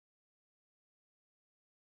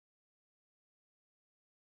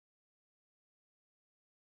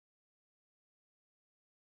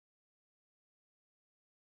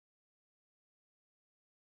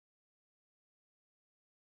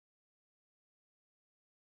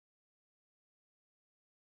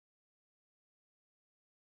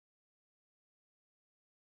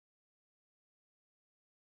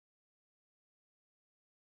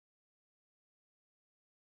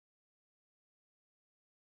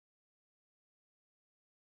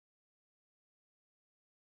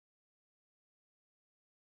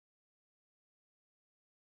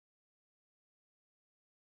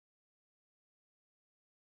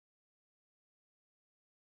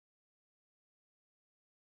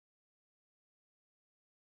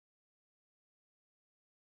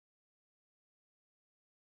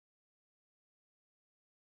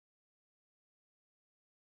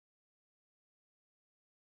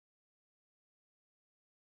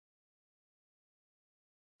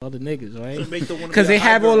other niggas, right? Because they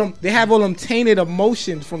have all them tainted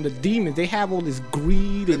emotions from the demons. They have all this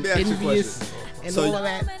greed and envious and all of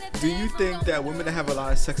that. Do you think that women that have a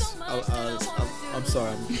lot of sex? I'm sorry,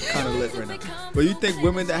 I'm kind of lit right now. But you think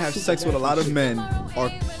women that have sex with a lot of men are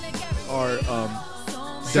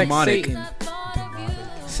demonic?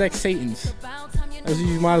 Sex Satans. That's what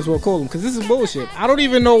you might as well call them, because this is bullshit. I don't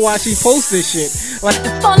even know why she posts this shit. Like,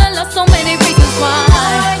 fall in love, so many reasons why.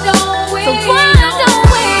 Why don't we?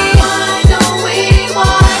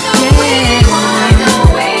 Why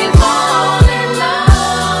don't we fall in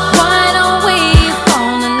love? Why don't we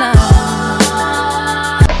fall in love?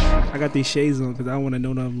 I got these shades on because I want to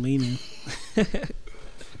know that I'm leaning.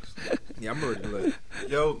 Yeah, I'm already lit.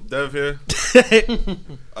 Yo, Dev here.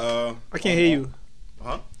 I can't hear you.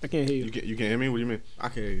 Huh? I can't hear you. You can't hear me? What do you mean? I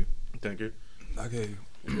can hear you. Thank you. I can hear you.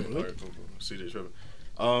 Yeah, all right, cool. CJ tripping.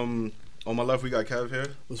 On my left, we got Kev here.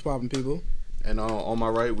 what's poppin', people? And on my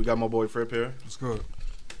right, we got my boy Fripp here. What's good?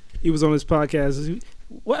 He was on this podcast.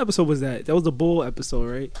 What episode was that? That was the bull episode,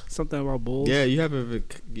 right? Something about bulls. Yeah, you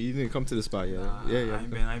didn't come to the spot yet. Yeah. I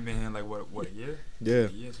ain't been here in like what a year? Yeah.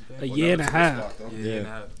 A year and a half. Yeah. And a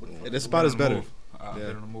half. Yeah, this spot is better. I've Yeah.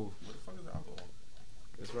 been on the move. What the fuck is the alcohol?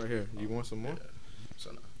 It's right here. You want some more?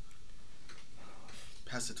 So,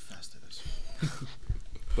 pass it faster.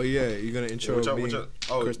 But yeah, you're gonna intro me.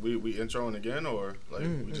 We introing again, or like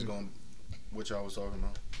we just going what y'all was talking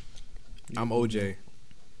about? I'm OJ.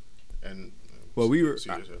 And Well, we were.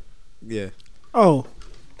 CJ here. Yeah. Oh,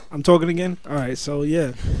 I'm talking again. All right, so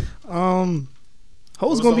yeah, hoes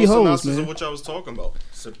What gonna be was the hoes, synopsis man. of what y'all was talking about?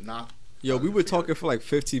 Yo, we were talking for like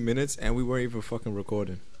 15 minutes and we weren't even fucking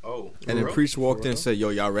recording. Oh. And then Preach walked in and said, "Yo,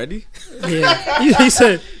 y'all ready?" Yeah, he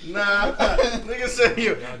said, Nah, nigga said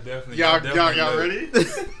you. Y'all ready?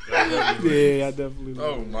 "Yeah, I definitely."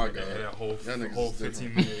 Oh my god. That whole nigga's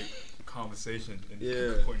 15-minute conversation and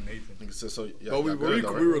Yeah. pointing Nathan. Nigga said so. But we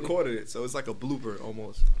recorded it, so it's like a blooper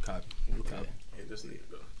almost. Copy. Hey, this nigga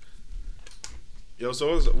go. Yo,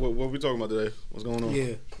 so what we talking about today? What's going on?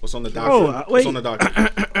 Yeah. What's on the docket? Oh, What's wait. on the docket?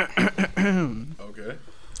 Okay.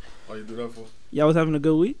 Why you do that for? Y'all was having a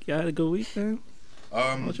good week. Y'all had a good week, man.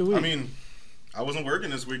 What's your week? I mean, I wasn't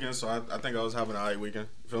working this weekend, so I think I was having an alright weekend.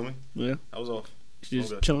 You feel me? Yeah, I was off. you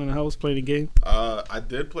just Okay. chilling in the house, playing the game. I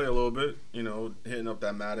did play a little bit, hitting up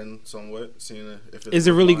that Madden somewhat, seeing if it's Is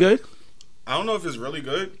it really good? I don't know if it's really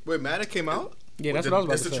good. Wait, Madden came out? Yeah, that's what I was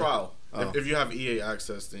about It's to a say. trial. Oh. If you have EA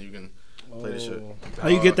access, then you can play the shit. How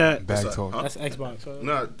you get that? What's that? Huh? That's Xbox. Right?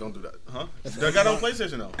 No, don't do that. Huh? They got it on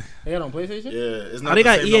PlayStation though. They got it on PlayStation? Yeah, it's How not they the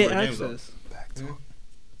got same EA number of games, though. access?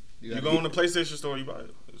 You go on the PlayStation store, you buy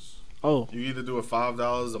it. Oh, You either do a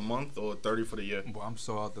 $5 a month or $30 for the year. Boy, I'm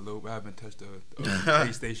so out the loop. I haven't touched a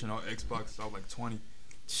PlayStation or Xbox since I was like 20.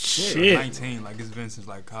 shit! 19. Like it's been since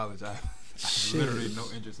like college. I literally no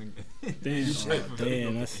interest in.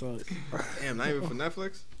 Damn, that sucks. Damn, not even for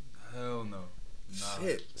Netflix? Hell no. Nah.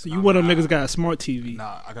 Shit. So you one of them niggas got a smart TV?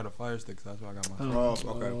 Nah, I got a Fire Stick. So that's why I got my. Oh.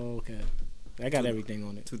 Okay. Oh, okay. I got everything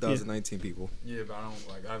on it. 2019 people. Yeah, but I don't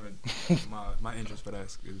like. I haven't. my interest for that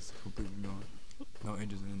is completely gone. No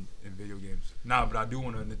interest in video games. Nah, but I do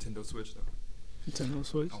want a Nintendo Switch though. Nintendo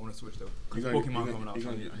Switch. I want a Switch though. You Cause gonna, Pokemon coming out.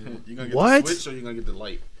 You gonna get What? the Switch or you gonna get the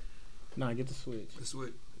Lite? Nah, get the Switch. The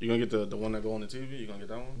Switch. You gonna get the one that go on the TV? You gonna get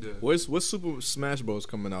that one? Yeah. What's Super Smash Bros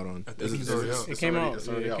coming out on? I think he's already out. It came out. It's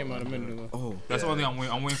Yeah, already it came out a minute ago. Oh. That's the only thing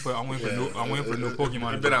I'm waiting for. I'm waiting for new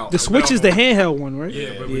Pokemon. It's been out. The Switch is the handheld one, right?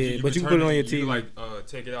 Yeah, but Yeah, but you can put it on your TV. You can, like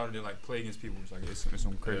take it out and then like play against people. It's like it's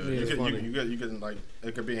some crazy. You can like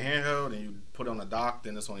it could be a handheld and you put it on a dock,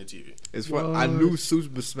 then it's on your TV. It's fun. I knew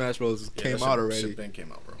Super Smash Bros came that out shit- already. Shit been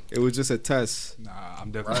came out, bro. It was just a test Nah,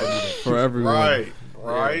 I'm definitely gonna do that. for everyone.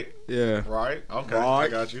 Right. Yeah. Right. Okay. Right. I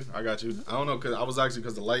got you. I don't know because I was actually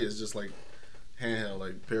because the Lite is just like handheld,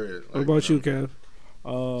 like period. What about you, Kev?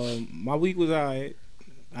 My week was alright.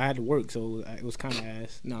 I had to work, so it was kind of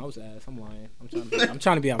ass. No, I was ass. I'm lying. I'm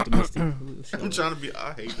trying to be optimistic. I'm trying to be.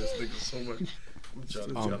 I hate this nigga so much. I'm trying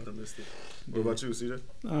to be optimistic. What about you, CJ?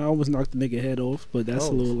 I almost knocked the nigga head off, but that's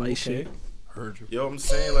a little light shit. Heard you. Yo, I'm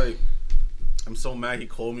saying like, I'm so mad he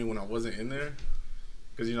called me when I wasn't in there.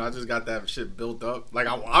 Cause I just got that shit built up. Like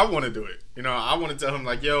I want to do it. I want to tell him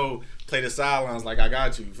like, yo, play the sidelines. Like I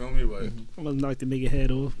got you. You feel me? But I almost knocked the nigga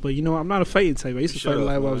head off, but I'm not a fighting type. I used to fight a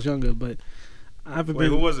lot when I was younger, but I haven't wait,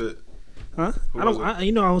 been. who was it? Huh? Who I was don't. it?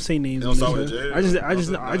 I don't say names. They don't start on with this, J?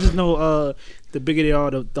 man. I just know the bigger they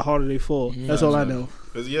are, the harder they fall. That's all I know.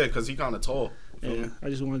 Cause he kind of tall. You feel Yeah, me? I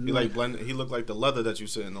just wanted to. He like blend. He looked like the leather that you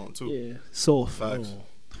sitting on too. Yeah, soft. Facts.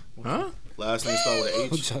 Huh? Last name start with an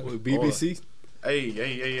H. With BBC?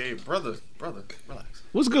 Hey, brother, relax.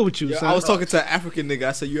 What's good with you, Yeah, son? I was talking to an African nigga.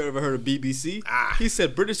 I said, "You ever heard of BBC?" He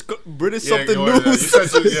said, "British Yeah, something go ahead. news." You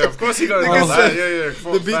said yeah, of course he gonna Nigga lie.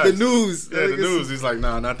 said Yeah. the news. Yeah, the Nigga news. He's like,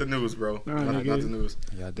 nah, not the news, bro. Nah, Not nigga. the news.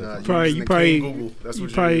 Yeah, Nah, definitely. you using the probably- King Google. That's you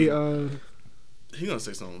what probably you he gonna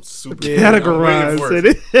say something super. they had a I'm waiting garage. for Said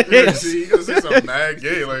it. it. Yeah, see, he gonna say something mad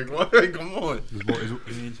gay. Like, what? Like, come on. It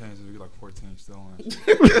ain't changed. It's like 14 still on.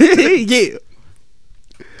 Yeah.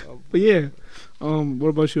 But yeah, what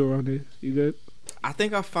about you around here? You good? I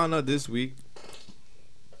think I found out this week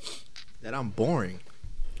that I'm boring,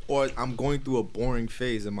 or I'm going through a boring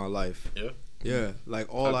phase in my life. Yeah? Yeah.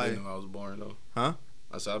 Like I didn't know I was boring though. Huh?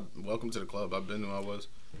 I said, welcome to the club. I've been knew I was.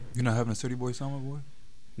 You're not having a city boy summer, boy?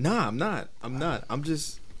 Nah, I'm not. I'm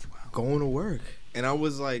just going to work, and I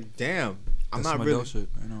was like, damn, I'm That's not some really. adult shit.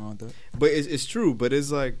 Ain't nothing wrong with that. But it's true. But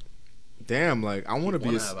it's like, damn, like I want to be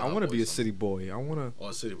wanna have a I hot want to boy be a summer. city boy. I want to.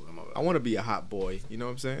 Oh, city boy. My bad. I want to be a hot boy. You know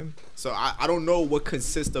what I'm saying? So I don't know what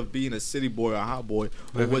consists of being a city boy or a hot boy, or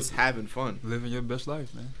Living- what's having fun. Living your best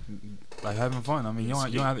life, man. Like having fun. I mean, you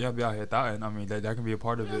don't have to be out here thotting. I mean, that can be a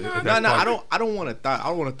part of it. if No, that's part- I don't want to thought. I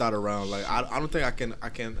don't want to thought around. Like I don't think I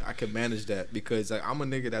can manage that because like I'm a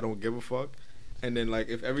nigga that don't give a fuck. And then like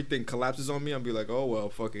if everything collapses on me, I'll be like, oh well,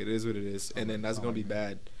 fuck it, it is what it is, and then that's gonna be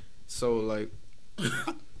bad. So like,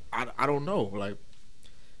 I don't know. Like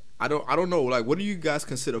I don't know. Like what do you guys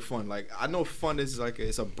consider fun? Like I know fun is like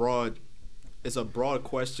it's a broad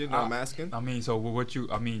question I'm asking. I mean, so what you?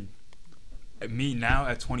 I mean, me now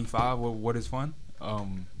at 25, what is fun?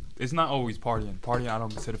 It's not always partying. Partying I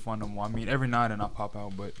don't consider fun no more. I mean, every night and I pop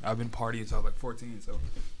out, but I've been partying since I was like 14, so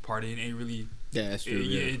partying ain't really. Yeah, that's true.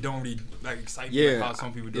 It don't really like excite me Yeah, like how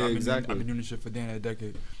some people do. yeah, I've exactly. been doing this shit for damn a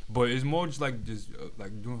decade, but it's more just like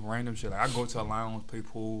like doing random shit. Like I go to a lounge, play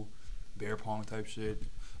pool, bear pong type shit,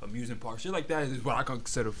 amusement park, shit like that is what I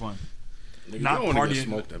consider fun. Nigga, Not you don't wanna partying. get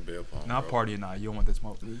smoked that beer pong. Not bro. partying, nah. You don't want that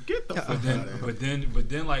smoke. Get the fuck out of here. But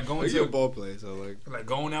then, like Well, going you're a to ball player, so like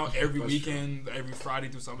going out every That's weekend, every Friday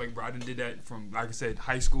do something. Like bro, I done did that from like I said,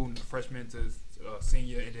 high school freshman to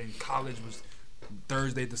senior, and then college was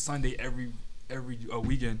Thursday to Sunday every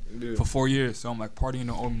weekend Yeah. for 4 years. So I'm like partying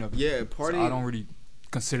don't owe me nothing. yeah, party. So I don't really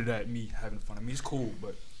consider that me having fun. I mean, it's cool,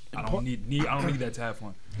 but I don't need that to have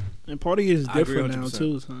fun. And party is I agree different now 100%.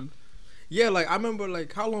 too, son. Yeah, like I remember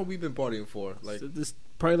like how long we been partying for, like. So this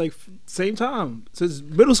probably like same time since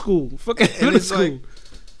middle school. Fucking And middle it's school. like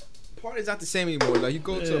party's not the same anymore. Like you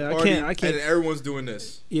go to Yeah, a I party can't- and everyone's doing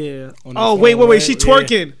this. Yeah. On the Oh phone, wait, right? she Yeah.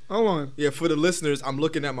 twerking. Hold on. Yeah, for the listeners, I'm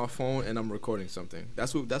looking at my phone and I'm recording something.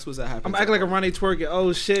 That's what's that happens. I'm acting like I'm Ronnie twerking.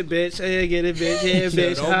 Oh shit, bitch. Yeah, get it, bitch. Yeah,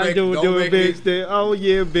 bitch. don't How make- you don't doing, make me- bitch? Then, oh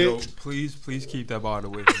yeah, Yo, bitch. please keep that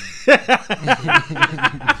bottle away from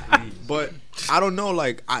me. But I don't know.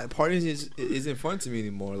 Like partying isn't fun to me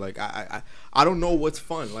anymore. Like I don't know what's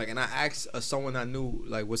fun. Like, and I asked someone I knew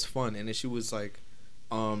like what's fun, and then she was like,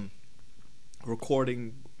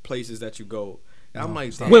 recording places that you go. And I'm No,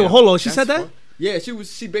 like, stop. Wait, damn, hold on. She that's said that? fun. Yeah,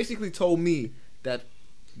 she basically told me that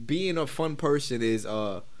being a fun person is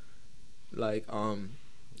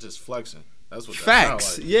Just flexing. That's what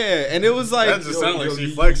facts. That Yeah, and it was like That just sounds like yo, she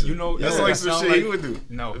you- flexing. you know- that's yeah, like that some sound shit like- he would do.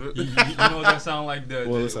 No, you know that sound like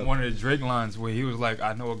what's up? one of the Drake lines where he was like,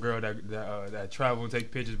 "I know a girl that travel and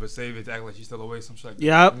take pictures, but save it to act like she's still away." Some shit like that.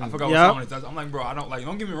 Yep. I forgot what song it is. I'm like, bro, I don't like.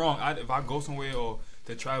 Don't get me wrong. If I go somewhere or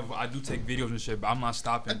to travel, I do take videos and shit, but I'm not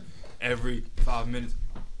stopping every 5 minutes.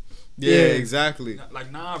 yeah, Yeah. exactly.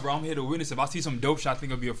 Like, nah, bro, I'm here to witness. If I see some dope shit I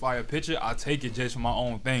think it'll be a fire picture, I'll take it just for my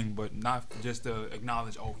own thing, but not just to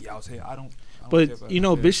acknowledge, oh, yeah, I was here. I don't care But about you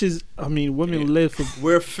know, that. bitches. I mean, women live for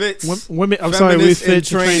We're fit. women. I'm sorry, we Feminists in fit to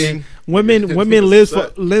training. training. Women live for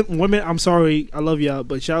Upset. women. I'm sorry, I love y'all,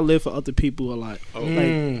 but y'all live for other people a lot. Oh,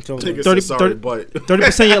 Like So, take a 30 sorry butt.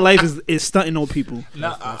 30% of your life is stunting on people.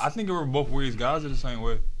 Nah, I think it were both ways. Guys are the same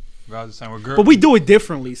way. Guys are the same way. Girl, But we do it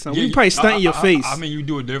differently, son. Yeah, We probably stunt in your face. I mean, you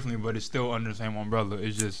do it differently, but it's still under the same umbrella.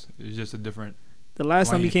 It's just a different. The last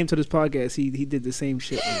time he Lane. came to this podcast, he did the same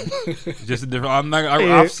shit. It's just a different. I'm like,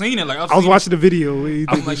 Yeah. I've seen it. Like I was watching the video. Where he did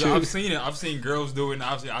I'm the like, shit. I've seen it. I've seen girls do it, and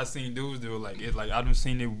obviously I've seen dudes do it. Like it's like I've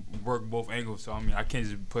seen it work both angles. So I mean, I can't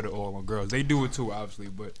just put it all on girls. They do it too, obviously,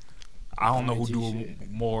 but I don't know who do it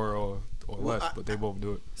more or less, but they both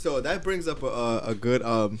do it. So that brings up a good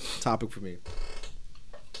topic for me.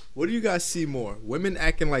 What do you guys see more? Women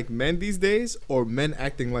acting like men these days, or men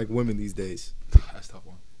acting like women these days? That's a tough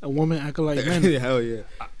one. A woman acting like men. Hell yeah.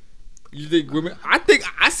 You think women? I think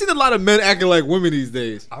I seen a lot of men acting like women these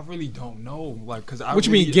days. I really don't know, like, cause What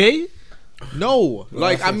you mean, gay? No,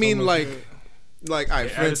 like I think mean so much like, all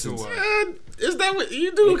right. For attitude instance, wise. Is that what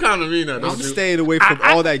you do? Kind of mean that? I'm don't you? staying away from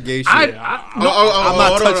all that gay shit. I'm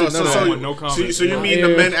not touching none of that. No comment. So you mean the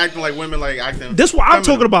men acting like women, like acting? This what I'm feminine.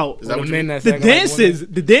 talking about. Is that what you men mean? that's The acting like dances,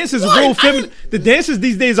 women? the dances are real feminine. The dances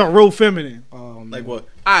these days are real feminine. Like what?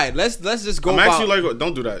 All right, let's just go. I'm about, actually like,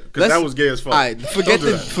 don't do that because let's- that was gay as fuck. All right, forget Don't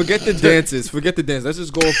do the that. forget the dances. Forget the dance. Let's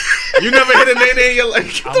just go. You never hit a nene. You're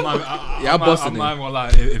like, I'm not, Yeah, I busted I'm it. not gonna lie.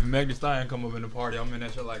 If Meg Thee Stallion come up in the party, I'm in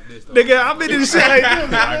that shit like this. Though. Nigga, I'm in this shit like I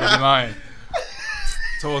ain't gonna be lying.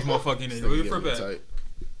 Towards motherfucking nigga. Where you from at? tight.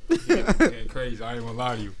 Getting crazy. I ain't gonna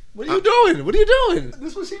lie to you. What are you doing? What are you doing?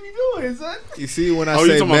 This what she be doing, son. You see when I Oh,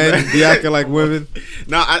 you say talking about men men? be acting like women?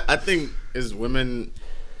 No, I think is women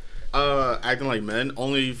acting like men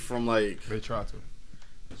only from like They try to.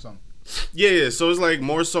 Some. yeah. So it's like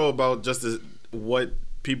more so about just what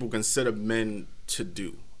people consider men to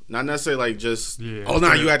do. Not necessarily like just Yeah, oh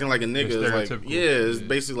nah, you acting like a nigga. It's like stereotypical. yeah, it's Yeah.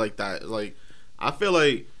 basically like that. Like I feel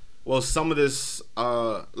like some of this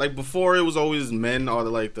like before it was always men are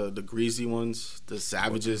the greasy ones, the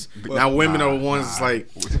savages. Now women are the ones like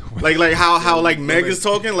how like Meg is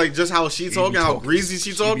talking, like just how she talking, how greasy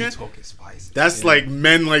she talking. Spicy. That's like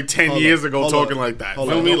men like 10 Hold years on, ago hold talking on, like that. hold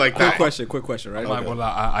Feel on. me? Like that. Quick question, right? I'm not gonna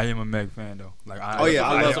lie. I am a Meg fan though. Like I. Oh, yeah,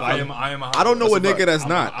 I love- I am a hot I don't know boy. a nigga that's I'm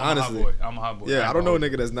not, a hot honestly. boy. I'm a hot boy. Yeah, I ain't don't know a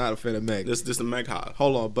gonna nigga that's not a fan of Meg. This the Meg hot.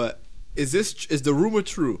 Hold on, but is the rumor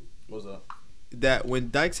true What's up? that when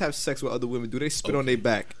dykes have sex with other women, do they spit on their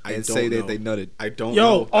back I and don't say know. that they nutted? I don't Yo,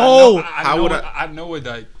 know. oh, How would I know it.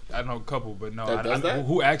 Like I know a couple, but no. That does that?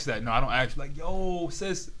 Who asked that? No, I don't ask. Like yo,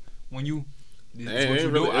 sis, when you. This Hey, what you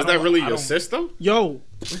really, do, I is that don't- really I your don't- system? yo,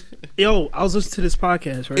 I was listening to this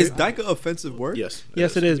podcast, right? Is dyke an offensive word? Yes.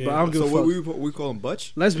 Yes, it is, but I don't give So a what fuck. we call them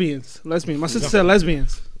butch? Lesbians. My sister said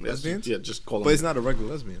lesbians. Lesbians? Yeah, just call them. But it's not a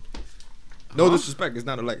regular lesbian. No disrespect. It's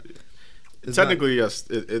not a like. it's not- Technically, yes,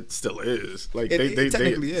 it still is. Like It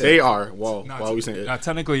technically is. they are. Well, Nah, why are we saying it? Now,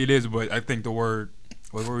 technically it is, but I think the word,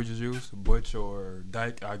 what word we just used, butch or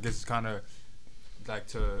dyke, I guess it's kind of like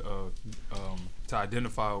to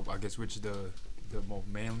identify, I guess, which is the more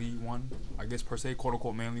manly one, I guess per se, quote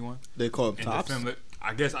unquote manly one. They call them And the tops. feminine,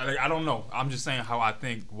 I guess I don't know. I'm just saying how I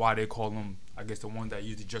think why they call them. I guess the one that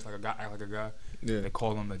usually dress like a guy, act like a guy. Yeah. They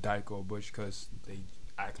call them the dyke or butch because they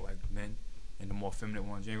act like men. And the more feminine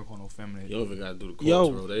ones, you ain't gonna call no feminine. You don't even gotta do the quotes,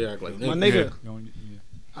 Yo, bro. They act like my niggas. nigga. Yeah, you don't- yeah.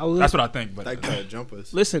 I was That's what I think. But Dyke try to jump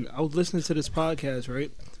us. Listen, I was listening to this podcast,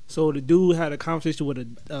 right? So the dude had a conversation with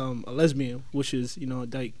a lesbian, which is, a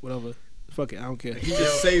dyke, whatever. Fuck it, I don't care. He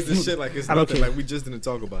just says this shit like it's I don't nothing. care. Like we just didn't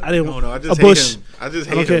talk about it. I didn't. No, I a just hate bush. him. I just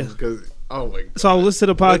I don't hate him care. because oh my god. So I was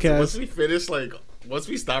listening to the Once podcast. we finish, like once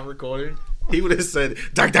we stop recording, he would have said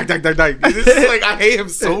dyke. This is like I hate him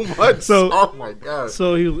so much. So- oh my god.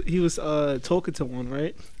 So he was talking to one,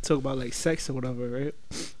 right? Talk about like sex or whatever, right?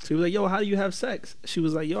 So he was like, "Yo, how do you have sex?" She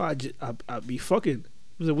was like, "Yo, I be fucking."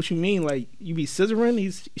 He was like, "What you mean? Like you be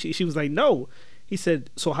scissoring?" She was like, "No." He said,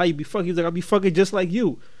 "So how you be fucking?" He was like, "I be fucking just like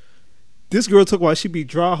you." This girl talk about she be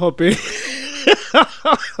dry humping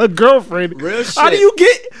her girlfriend. Real How do shit. you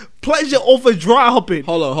get pleasure over dry humping?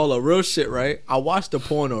 Hold on. Real shit, right? I watched the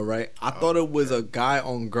porno, right? I thought it was a guy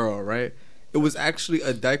on girl, right? It was actually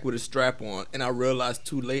a dyke with a strap on, and I realized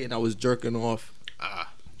too late, and I was jerking off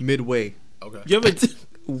midway. Okay. You ever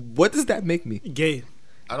What does that make me? gay?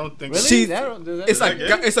 I don't think Really? She- That- It's that like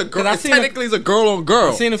gay? it's a girl. I It's seen technically it's a girl on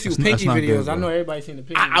girl. I've seen a few That's pinky not videos. good, I bro. know everybody's seen the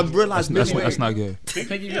pinky. I videos. realized midway. that's not gay.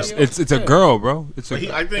 Pinky Yeah. videos? It's a girl, bro. It's a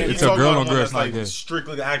But I think it's he's a talking girl about on one girl. that's It's not like gay.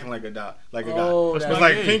 strictly acting like a guy. Oh, It's that's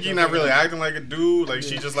like gay. Pinky not really acting like a dude. Like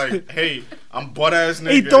she just like, hey, I'm butt ass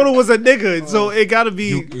nigga. He thought it was a nigga, so it gotta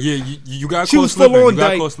be. You got She caught was full slipping. on You got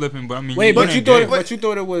dyke. caught slipping, but I mean, Wait, but ain't you gay.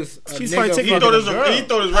 thought it was. A She's nigga fighting- fucking He thought it was a a, girl. he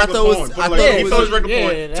thought it was I regular thought it was- porn. I But thought like, it he was- thought it was regular yeah,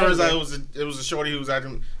 porn. that Turns was out it. it was a shorty who was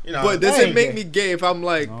acting. You know. But does That it ain't make gay. me gay if I'm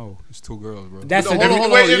like? No, it's two girls, bro. That's No, a hold on, new.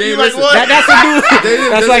 hold Wait, on. if You you ain't like listen. what? That's a new.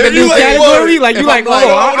 That's like a If you new like category. what? Like you If like, I'm like, oh,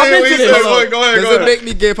 oh, I'm wait, into wait, this. go ahead, go Does ahead. it make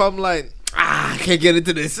me gay if I'm like, I can't get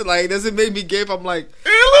into this? Like, does it make me gay if I'm like, A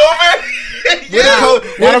little bit. Where the Yeah. cum-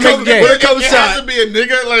 where the cum- where the cum It has to shot? be a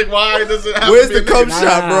nigga. Like, why does it have Where's to be the a cum nigga?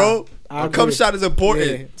 shot, Nah, bro? I A cum agree. shot is important.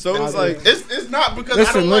 Yeah, So I it's agree. like, It's not because I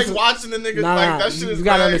Listen, don't listen. like watching the niggas Nah, like that shit is you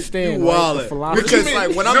gotta bad. understand. You right? wildin'. The philosophy. Because, What you mean?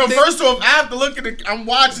 like, when I'm no, think- first off, I have to look at it. I'm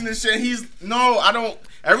watching this shit. I don't.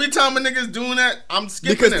 Every time a nigga's doing that, I'm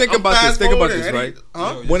skipping because it. think I'm about this, fast think about forwarding. this, right?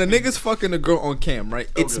 Huh? When a nigga's fucking a girl on cam, right?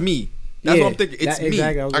 It's Okay. me. That's Yeah, what I'm thinking. It's that- me.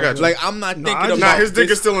 exactly, I got you. Like I'm not thinking I about just- Nah, his dick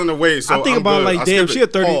this. is still in the way. So I think I'm about good. like, I'll damn, skip she it.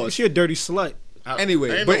 a dirty, Pause. she a dirty slut. Anyway,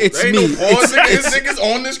 Ain't but no, it's ain't me. No pause, nigga. It's- This nigga's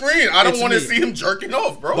on the screen. I don't It's want to me. see him jerking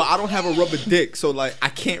off, bro. But I don't have a rubber dick, so like I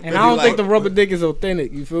can't. And really, I don't like, think the rubber dick is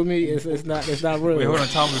authentic. You feel me? It's not real. Wait, hold on,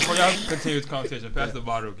 Tom. Before y'all continue this conversation, pass the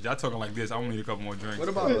bottle. Cause y'all talking like this. I'm gonna need a couple more drinks. What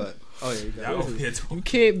about that? Oh yeah, you got Y'all it. over here talking. You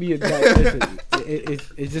can't be a diet. Listen,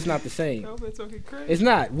 it's just not the same. Y'all over here talking crazy. It's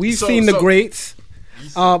not. We've So- seen the so- greats.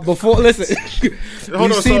 Before, listen, Hold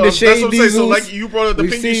we've on, seen so the that's Shane what I'm saying. So Diesels. like you brought up the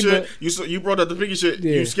We've pinky seen shit. You brought up the pinky shit.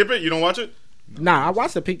 Yeah. You skip it. You don't watch it. Nah, I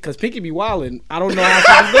watched the Pinky because Pinky be wildin'. I don't know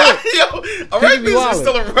how to do it. Yo, all right, be this is wildin'.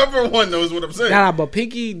 still a rubber one, though. Is what I'm saying. Nah, but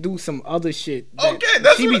Pinky do some other shit. that- Okay,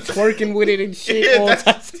 that's she be what- twerking with it and shit. Yeah, all that's-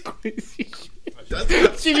 types of crazy shit.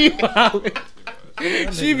 That's- She be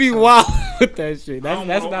wildin'. She be wildin' with that shit.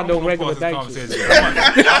 That's not no regular dyke shit.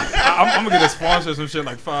 I'm gonna get a sponsor or some shit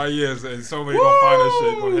like 5 years, and somebody gonna find that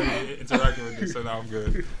shit, gonna hit me interacting with this, so now I'm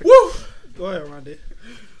good. Woo. Go ahead, Rondé.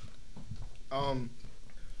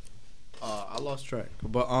 I lost track,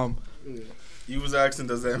 but You was asking,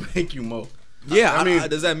 does that make you mo? yeah. I mean,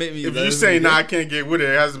 does that make me? If that you does say make me nah, I gay? can't get with it.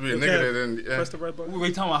 It has to be a Okay. nigga. Then yeah. Press the red button.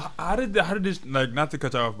 Wait, Tom, how did this, like, not to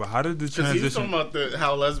cut you off, but how did the Because he's talking transition? about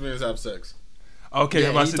how lesbians have sex. Okay, Yeah,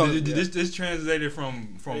 I'm about he to talking- say, this translated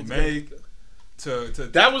from Meg to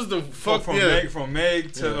That was the fuck. from Yeah.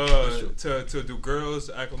 Meg to Yeah, that's to do girls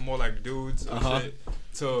act more like dudes and Uh-huh. shit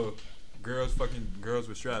to girls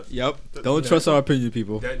with straps. Yep. Don't trust our opinion,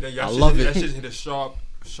 people. That I shit- love it. That shit hit a sharp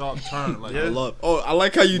turn. Like, I love. Oh, I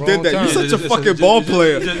like how you Wrong did that. turn. You're such a Just- fucking just- ball just-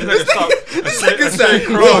 player. just like a Second straight sack.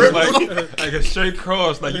 cross, like a straight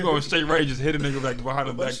cross, like you going straight right, just hit a nigga like behind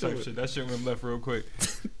the back type shit. That shit went left real quick.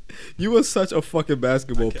 You were such a fucking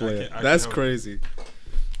basketball I player. can't That's help it. crazy.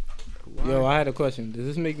 Yo, I had a question. Does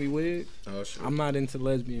this make me weird? Oh shit. I'm not into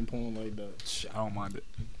lesbian porn like that. I don't mind it.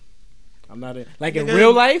 I'm not in, like in Nigga-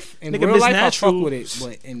 real life. In nigga real life, I fuck misnatural. with it,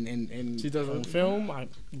 but in She doesn't. on film,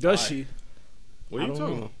 Does she? What are you I don't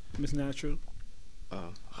talking know. about? Miss Natural.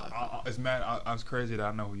 It's mad. I'm crazy that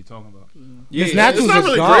I know who you're talking about. Yeah, Miss Natural's It's not a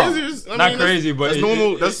really god. crazy. It's- I Not mean, crazy, but that's it-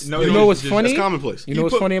 normal. it- That's no, You it know was what's just- funny? That's commonplace. You know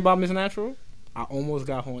what's funny about Miss Natural? I almost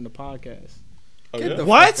got her on the podcast. Oh, Get yeah? the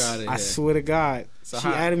What? fuck outta I here. swear to God, So she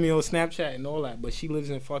how- added me on Snapchat and all that, but she lives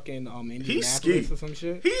in fucking Indianapolis ski. or some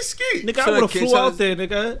shit. He's ski. Nigga, I Shoulda would have kissed flew her. out there,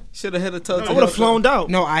 nigga. Should have hit a toe. I would have flown out.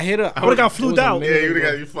 No, I hit her. I would've got it was flued a out. minute Yeah, you ago.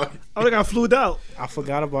 got you fucking I would have got flued out. I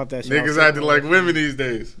forgot about that shit. I was niggas acting talking like about- women these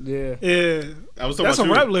days. Yeah. Yeah. I was talking That's about a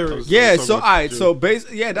you. rap I lyric. was Yeah. talking So about alright. you.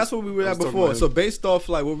 So yeah, that's what we were I at was talking before. about So him. based off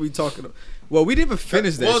like what we talking. Well, we didn't even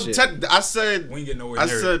finish that well, shit. I said We ain't getting nowhere I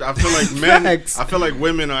near said it. I feel like men. Facts. I feel like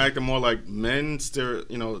women are acting more like men.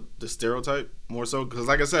 The stereotype more so because,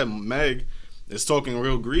 like I said, Meg is talking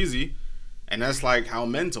real greasy, and that's like how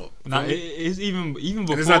men talk. Nah, it's even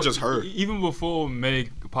before. it's not just her. Even before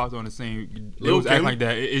Meg popped on the scene, it Lil' was acting Kim? like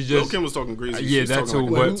that. It's Lil' just Kim was talking greasy. yeah, She's that talking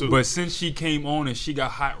too. like that, But since she came on and she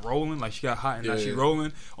got hot rolling, like she got hot and now Yeah, she yeah.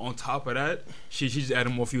 rolling. On top of that, she just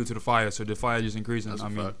added more fuel to the fire, so the fire just increasing. That's a I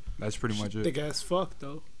mean, fact. that's pretty much it. Thick ass fuck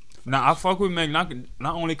though. Now I fuck with Meg not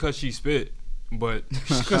only cause she spit, but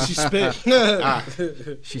Because she spit.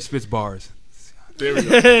 she spits bars. There we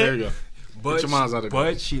go. There we go. But your minds out of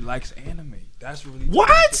but she likes anime. That's really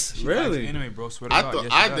What? She Really? likes anime, bro. Swear to I God. thought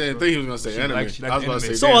Yes, I she does, didn't bro. think he was gonna say She anime. likes I was about to say,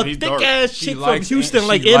 anime. So damn, a he's thick dark. ass She chick from likes Houston she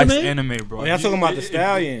like likes anime? anime, bro. Oh, y'all talking about the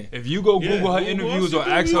stallion? If you go Yeah, Google her who interviews else or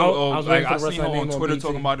you ask her, think? I or was like waiting for I the rest seen of her her on name on Twitter BT.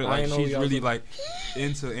 talking about it, I like didn't know she's who y'all really was- like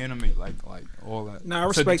into anime, like all that. Nah, I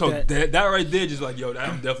respect so that. That right there, just like yo, that,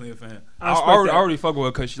 I'm definitely a fan. I I respect already, that. I already fuck with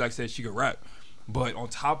her because she like said she could rap, but on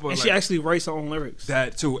top of And like, she actually writes her own lyrics.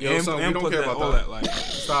 that too, Yo, and, son, we and don't plus care that, about all that. that, like.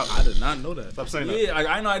 Stop. I did not know that. Stop saying that. Yeah, like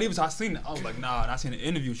I know it even. I seen it. I was like, nah. And I seen an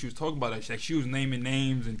interview. She was talking about that. She was naming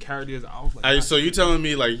names and characters. I was like, Hey, nah. so you telling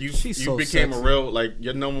me like you She's so became sexy. a real like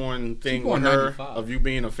your number one thing born with her 95. of you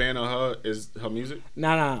being a fan of her is her music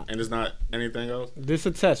Nah. and it's not anything else. This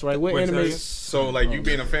a test, right? What Wait, anime? sorry? So like you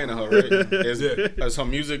being a fan of her, right? Is her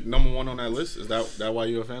music number one on that list? Is that why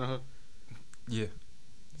you're a fan of her? yeah.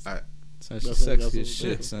 Son, she's sexy as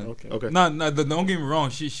shit, son. Okay. Okay. No, don't get me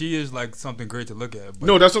wrong. She is like something great to look at. But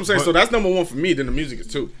No, that's what I'm saying. but- So that's number one for me. Then the music is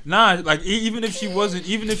two. Nah, like even if she wasn't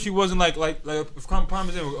like if prime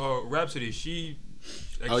example, Rhapsody, she.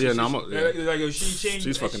 Like, Oh, she, yeah, she, no, I'm a- yeah. like yo, she changed.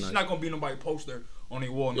 She's fucking she's nice. not gonna be nobody poster on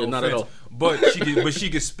their wall. No Yeah, not at offense. all. But she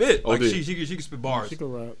could spit. Like OD. she could spit bars. She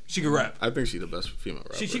can rap. She could rap. I think she's the best female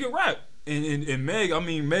rapper. She could rap. And Meg, I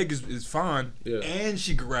mean, Meg is fine, Yeah. and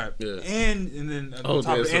she could rap, Yeah. and then on Oh,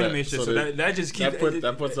 top yeah, of so anime that- shit, so so that- that just keeps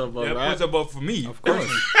that puts up above that rap? puts above for me, Of course.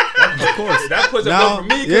 personally. Of course. That puts it Now, up for me.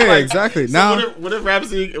 'Cause, yeah, like, exactly. So Now, what if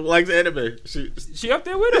Rhapsody likes anime? she up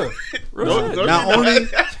there with her. Real No,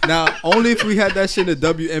 shit. no. now only if we had that shit in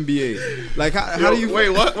the WNBA. Like, how do you wait?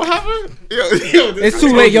 What happened? Yo, It's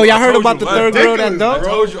too late, yo. Y'all heard about the third girl that I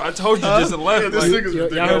dunked? told you just left. Yeah, this like, nigga's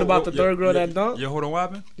Y'all heard about the third girl that dunked? Yo, hold on, what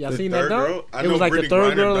happened? Y'all The seen that third dunk? girl? I It was know like the Brittany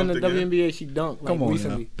third Griner girl in the dunked again. WNBA. She dunked like Come on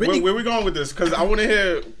recently. Where we going with this? Because I want to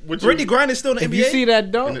hear what you. Brittany Griner's still in the If NBA. you see that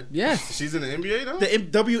In dunk, the- yes. She's in the NBA though. The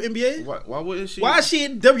WNBA. Why wouldn't she? Why is she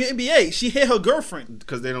in WNBA? She hit her girlfriend.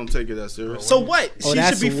 Because they don't take it that serious. So what? Oh, she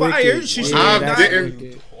that's should be wicked. fired. She Yeah, should I that's didn't-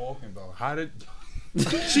 wicked. Talking about how did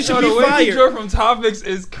she should the be way we fired. drew from topics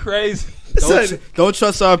is crazy. don't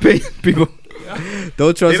trust our opinion, people.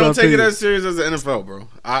 Don't trust They don't our take it opinion. as serious as the NFL, bro.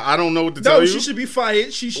 I don't know what to tell No, you. she should be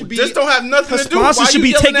fired. She should be. Just don't have nothing her to do. Why sponsor should you be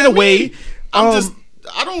yelling taken at me? away.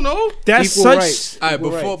 I don't know. That's Equal such. rights. All right,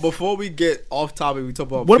 Equal before we get off topic, we talk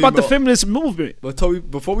about What about the female- feminist movement? But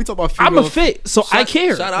before we talk about I'm female, a fit, so I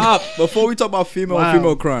care. Shut up. Before we talk about female Wow.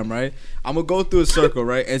 female crime, right? I'm gonna go through a circle,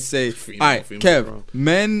 right, and say, all right, female Kev, crime.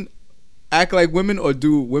 men act like women or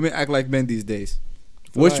do women act like men these days?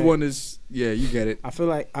 Which like- one is? Yeah, you get it. I feel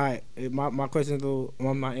like, all right, my question is a little,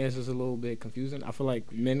 my answer is a little bit confusing. I feel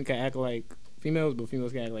like men can act like females, but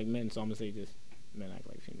females can act like men. So I'm gonna say just men act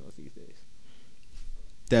like females these days.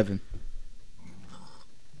 Devin.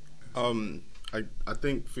 I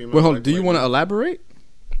think female. Well, hold on. Do you want to elaborate?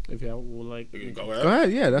 If y'all would like, Go Go ahead.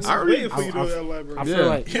 ahead. Yeah, that's. I already. for you to elaborate. I Yeah. feel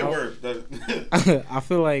like Yeah, word. I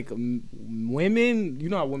feel like women. You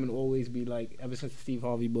know how women always be like, ever since the Steve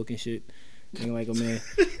Harvey book and shit, being like a man.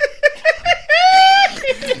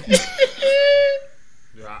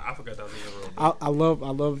 Yeah, I forgot that was in the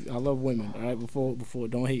room. I love women. All right, before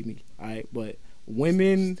don't hate me. All right, but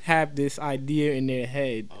women have this idea in their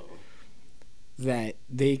head that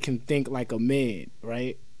they can think like a man.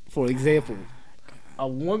 Right. For example, a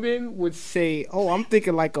woman would say, "Oh, I'm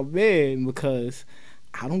thinking like a man because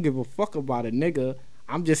I don't give a fuck about a nigga.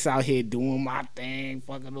 I'm just out here doing my thing,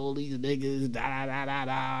 fucking all these niggas, da da da da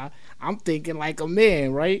da. I'm thinking like a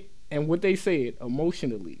man, right?" And what they said,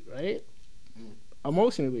 emotionally, right?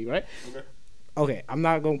 Emotionally, right? Okay, I'm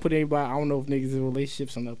not gonna put anybody. I don't know if niggas in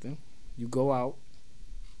relationships or nothing. You go out,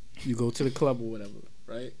 you go to the club or whatever,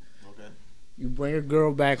 right? Okay. You bring a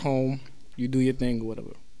girl back home, you do your thing or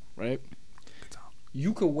whatever, right?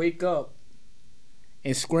 You could wake up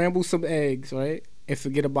and scramble some eggs, right? And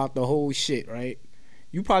forget about the whole shit, right?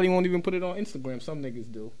 You probably won't even put it on Instagram. Some niggas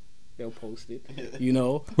do. They'll post it, you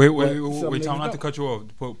know. Wait, But some tell me niggas not to don't. cut you off.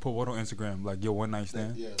 Put what on Instagram? Like your one night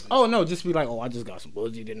stand? Yeah. Oh no, just be like, oh, I just got some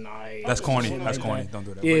pussy tonight. That's corny. Shit That's like corny. that. Don't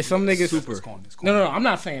do that. Yeah, some niggas. It's corny. It's corny. No, I'm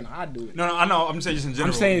not saying I do it. No, I know. I'm saying just in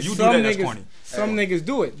general. I'm saying you do some that. That's niggas. corny. Some niggas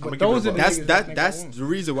do it, but keep those it are the That's niggas that think that's like the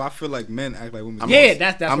reason why I feel like men act like women. women. Yeah,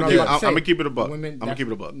 that's I'm what gonna I'm about to say. I'm gonna keep it a buck. Women, I'm gonna that's- keep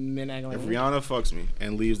it a buck. Men act like If women. Rihanna fucks me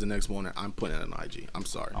and leaves the next morning, I'm putting it on IG. I'm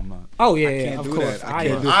sorry. I'm not. Oh yeah, I yeah, can't of do course. that. I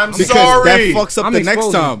can't do I'm because sorry. that fucks up I'm the next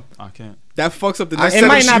exposing. time. I can't. That fucks up the I next said It time.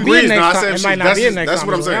 might if not she be a agrees, next no, I time. said It if might she- not be a that's- next That's time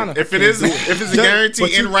what I'm with saying. Rihanna. If it is, if it's a But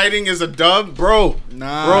guarantee you- in writing is a dub, bro,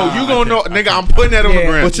 Nah. bro, you gonna know, nigga. I'm putting that on the Yeah.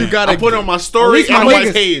 gram. But you gotta- I put it on my At story least my and my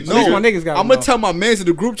niggas. page. At least nigga. my niggas got. I'm gonna tell my mans in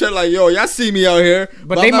the group chat like, yo, y'all see me out here,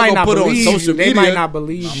 but I'm they not might gonna not put it on believe social you. They media. might not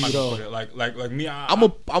believe I'm you not gonna though. put it. Like me. I'm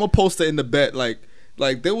a poster in the bet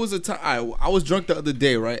like there was a time I was drunk the other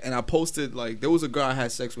day, right? And I posted like there was a girl I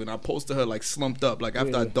had sex with and I posted her like slumped up, like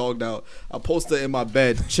after I dogged out. I posted her in my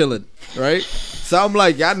bed chilling, right? So I'm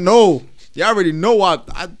like, y'all already know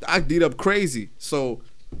I did up crazy. So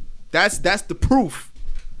that's the proof.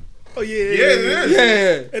 Oh yeah, Yeah, it is.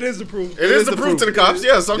 Yeah. It is the proof. It is the proof to the cops.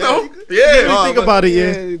 Yeah, so no. You Yeah. really think about it,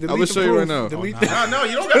 yeah. delete I'ma the show you right proof. now. Delete No,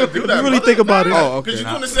 you don't gotta do that. You really think about it. Oh, okay. Because you're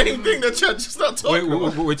doing the same thing that you're just not Wait, talking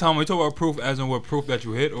about. we talking about proof as in what proof that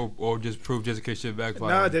you hit or just proof just in case shit backfire?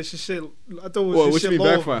 Nah, that's just shit. I thought it was Well, just what you shit mean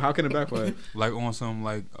low. backfire? How can it backfire? Like on some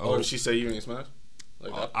like Oh, did she say you ain't smash?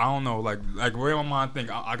 Like that? I don't know like where my mind think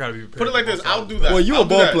I gotta be prepared. Put it like for this. both I'll sides. do that. Well, you I'll a do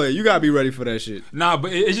ball that. player. You gotta be ready for that shit. Nah,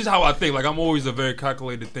 but it's just how I think. Like I'm always a very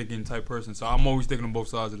calculated thinking type person, so I'm always thinking on both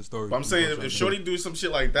sides of the story. But I'm saying if Shorty do some shit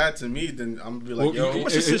like that to me, then I'm gonna be like, yo.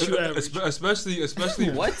 What's the shit you average? Especially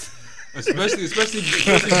What? especially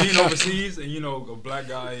being overseas and you know a black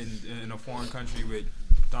guy in a foreign country with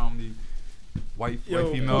predominantly white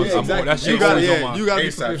females. Yeah, exactly. That shit You gotta, always on yeah, my you gotta be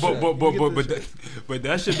ASAP. prepared. but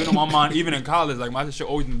that shit been on my mind even in college. Like my shit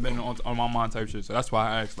always been on my mind type shit. So that's why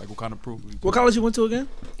I asked like what kind of proof. What college you went to again?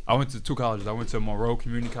 I went to two colleges. I went to Monroe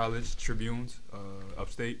Community College, Tribunes,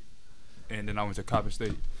 upstate, and then I went to Coppin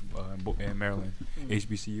State in Maryland,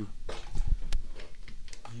 HBCU.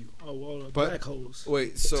 Oh, well, the But- black holes.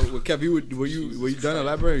 Wait, so Kev, were you done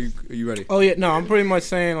elaborating? Are you ready? Oh yeah, no, I'm pretty much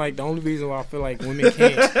saying like the only reason why I feel like women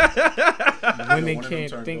can't One of them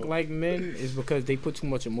turned think over. like men is because they put too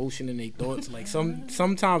much emotion in their thoughts. Like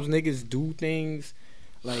sometimes niggas do things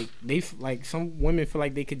like like some women feel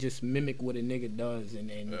like they could just mimic what a nigga does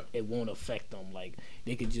and it won't affect them. Like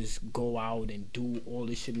they could just go out and do all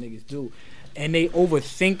this shit niggas do. And they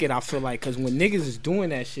overthink it, I feel like, because when niggas is doing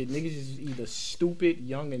that shit, niggas is either stupid,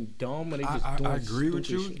 young, and dumb, or they just doing I agree with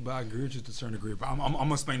stupid you, shit. but I agree with you to a certain degree. But I'm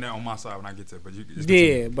gonna explain that on my side when I get to it. But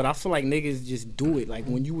Yeah, but I feel like niggas just do it. Like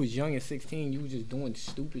when you was young at 16, you was just doing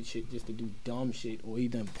stupid shit just to do dumb shit or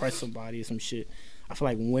either impress somebody or some shit. I feel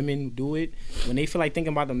like women do it when they feel like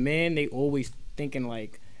thinking about the man. They always thinking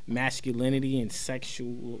like masculinity and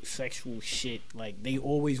sexual shit. Like they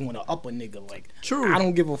always want to up a nigga. Like True. I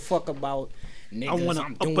don't give a fuck about niggas. I wanna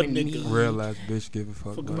I'm up a doing nigga. me. real ass bitch give a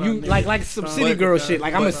fuck. Fuck about about You niggas. like some But- city girl shit.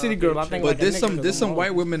 Like I'm a but- city girl. I think But like there's a nigga 'cause some I'm white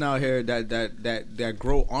old. women out here that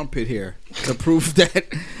grow armpit hair to prove that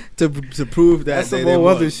to prove that That's some they more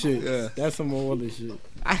mug. other shit. Yeah. That's some more other shit.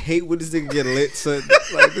 I hate when this nigga get lit. So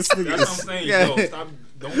like this nigga. That's what I'm is- saying. yeah. Yo, stop.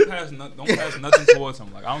 Don't pass nothing towards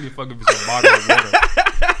him. Like I don't give a fuck if it's a bottle of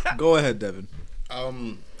water. Go ahead, Devin.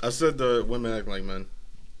 I said the women act like men.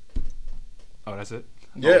 Oh, that's it.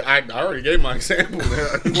 Yeah, I already gave my example.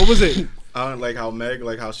 What was it? Like how Meg,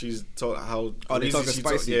 like how she's told how Oh, they easy talking she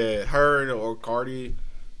spicy. yeah, her or Cardi,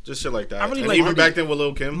 just shit like that. I really and like even Cardi. back then with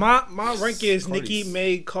Lil Kim. My rank is Cardi's- Nicki,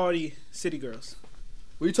 Meg, Cardi, City Girls.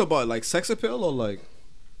 What you talking about? Like sex appeal or like?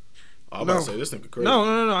 I'm about No. to say this nigga crazy.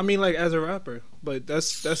 No. I mean like as a rapper, but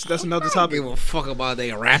that's another topic. Give a fuck about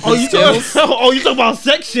they rapping Oh, you skills. talking about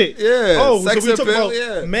sex shit? Yeah. Oh, sex so we talking appeal. about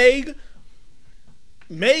Yeah.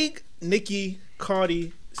 Meg, Nicki,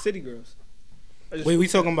 Cardi, City Girls. Wait, we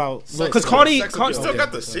talking about Because Cardi, Sex Cardi You still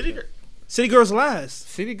got the city. City Girls last.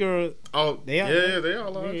 City girl. Oh, They are- yeah, they are.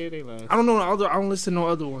 Alive. Yeah, they last. I don't know the other. I don't listen to no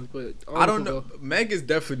other ones, but I don't know. Meg is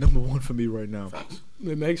definitely number one for me right now.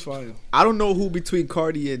 It makes fire. I don't know who between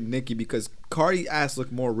Cardi and Nicki because Cardi ass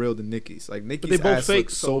look more real than Nicki's. Like Nicki's they both ass fake, look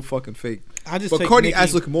so fucking fake. I just But take Cardi Nicki.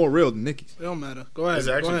 ass look more real than Nicki's. It don't matter. Go ahead. Is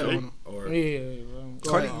it Go actually ahead, fake? Ono. Or Yeah,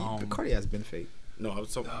 Cardi, ahead. Cardi has been fake. no? I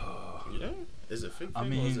was talking. Yeah, is it fake? I or is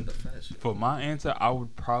mean, it the fat shit? For my answer, I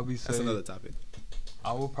would probably say That's another topic.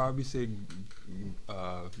 I would probably say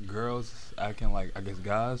girls acting like I guess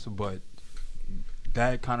guys, but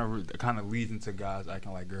that kind of leads into guys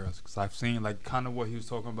acting like girls. Cause I've seen like kind of what he was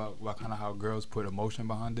talking about kind of how girls put emotion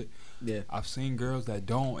behind it. Yeah. I've seen girls that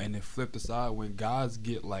don't, and then flip the side when guys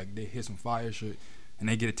get like they hit some fire shit and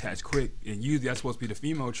they get attached quick, and usually that's supposed to be the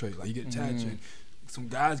female trait. Like you get attached, and some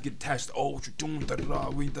guys get attached. Oh, what you doing? Da da da.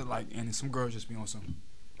 We da like, and then some girls just be on some.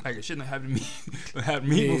 Like it shouldn't have happened to me. It happened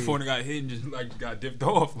to me Yeah. before and got hit and just like got dipped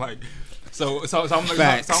off. Like so I'm like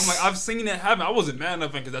Facts. I've seen that happen. I wasn't mad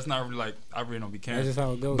enough because that's not really like I really don't be caring. That's just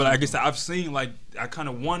how it goes. But I guess I've seen like I kind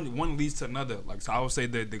of one leads to another. Like so I would say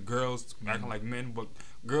that the girls acting like men, but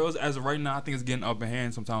girls as of right now I think it's getting upper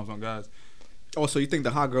hand sometimes on guys. Oh, so you think the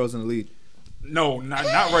hot girls in the lead? No, not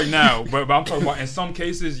right now. But I'm talking about in some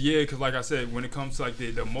cases, yeah. Because like I said, when it comes to like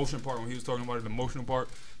the emotion part, when he was talking about it, the emotional part,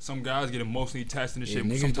 some guys get emotionally attached to the shit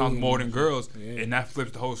niggas sometimes do. more than girls, Yeah. and that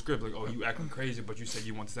flips the whole script. Like, oh, you acting crazy, but you said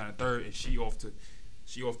you want to stand a third, and she off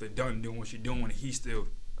the done doing what she doing, and he still,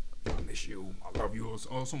 I miss you, I love you,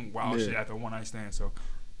 or some wild Yeah. shit after a one night stand. So,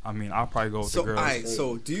 I mean, I'll probably go with So, the girls. alright,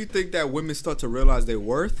 so do you think that women start to realize their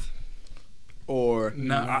worth, or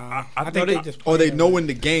Nah, I think think they they just or they play know in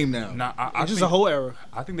the game now? Nah, I It's just think, a whole era.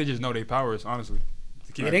 I think they just know their powers, honestly.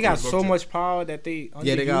 To keep Yeah, it they got close, so look to. much power that they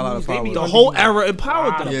Yeah, they got a lot of underuse. They power. be The The whole underused. era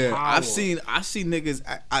empowered them. Yeah, power. I've seen niggas.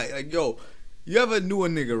 I like yo. You ever knew a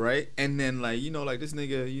nigga, right? And then like like this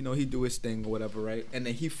nigga, he do his thing or whatever, right? And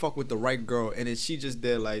then he fuck with the right girl, and then she just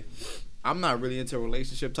there like, I'm not really into a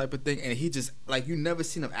relationship type of thing, and he just like you never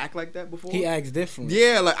seen him act like that before. He acts different.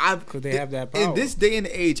 Yeah, like I've 'Cause they have that in power. this day and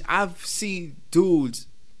age. I've seen dudes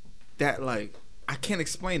that like I can't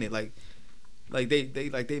explain it. Like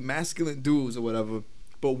they masculine dudes or whatever.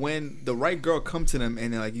 But when the right girl come to them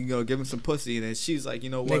and they're like give him some pussy, and then she's like,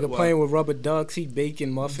 what? Nigga what? playing with rubber ducks, he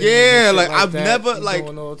baking muffins. Yeah, and like shit I've that. never He like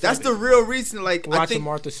doing all that's type the of- real reason. Like watching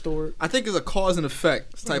Martha Stewart. I think it's a cause and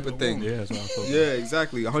effect type of thing. Yeah, that's what I'm talking Yeah,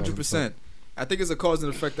 exactly, 100%. I think it's a cause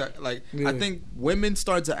and effect that like I Yeah. think women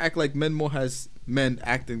start to act like men more as men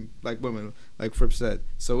acting like women, like Fripp said.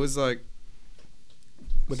 So it's like,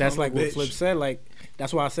 But that's Son of like a what bitch. Flip said. Like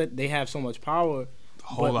that's why I said they have so much power.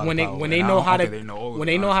 whole But lot when of they power. when And they I know don't how to think they know all of when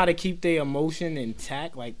it, they know how to honestly. keep their emotion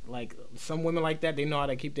intact, like some women like that, they know how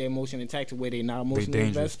to keep their emotion intact to where they're not emotionally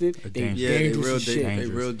dangerous. invested. They're They dangerous. Yeah, they dangerous real as shit. dangerous.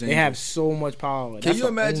 They real dangerous. They have so much power. Can That's you the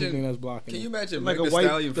imagine- only thing that's blocking Can you them. imagine Like Meg a Thee white,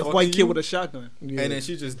 Stallion the fucking white kid you, with a shotgun. Yeah. and then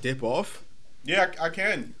she just dip off? Yeah, I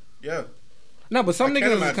can. Yeah. No, but some I can't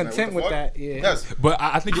niggas is imagine that. content What with the that. fuck? Yeah. Yes. But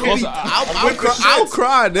I think you also. I'll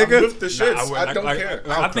cry, I'm nigga. with the shits. Nah, I don't care.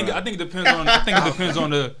 I think it depends on. I think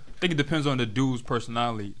it depends on the dude's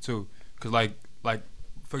personality too. Cause like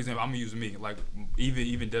for example, I'm gonna use me. Like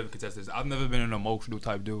even Devin could test this. I've never been an emotional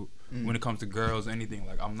type dude when it comes to girls or anything.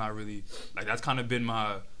 Like I'm not really like that's kind of been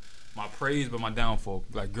my praise, but my downfall.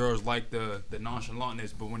 Like girls like the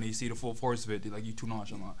nonchalantness, but when they see the full force of it, they're like, you too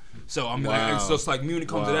nonchalant. So I mean, Wow. like, so it's like me when it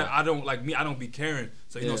comes to Wow. that, I don't be caring.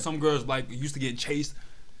 So you know, Yeah. some girls like used to get chased.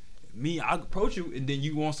 Me, I approach you, and then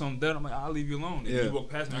you want something done. I'm like, I'll leave you alone. And Yeah. you walk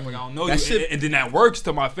past me, I'm like, I don't know That you. shit- And then that works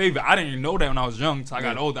to my favor. I didn't even know that when I was young. Until I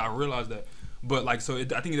got older, I realized that. But like, so I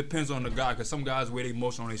think it depends on the guy, because some guys wear their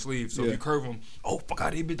emotion on their sleeve. So if Yeah. you curve them, oh fuck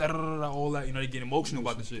out of here, all that. You know, they get emotional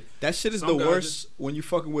about the shit. That shit is Some the guys worst when you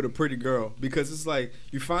fucking with a pretty girl, because it's like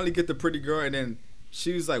you finally get the pretty girl and then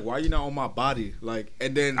she was like, "Why you not on my body?" Like,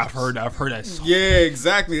 and then I've heard that. Song. Yeah,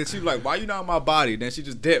 exactly. And she was like, "Why you not on my body?" Then she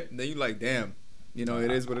just dipped. Then you like, "Damn, you know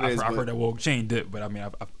it is what it is." I've but- heard that. Well, chain dip, but I mean,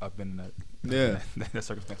 I've been in that. Yeah. that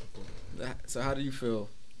circumstance before. So how do you feel?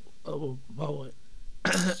 Oh, about what?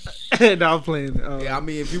 Nah, I'm playing. Yeah, I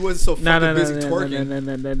mean, if you wasn't so fucking busy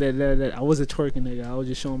twerking, I wasn't twerking, nigga. I was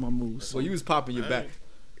just showing my moves. well, you was popping your back.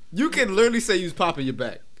 You can literally say you was popping your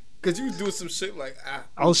back, cause you was doing some shit like,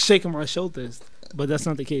 I was shaking my shoulders, but that's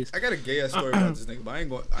not the case. I got a gay ass story about this nigga, but I ain't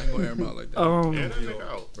gonna air him out like that. Yeah, that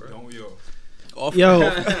nigga out, bro. Don't we all? Off Yo,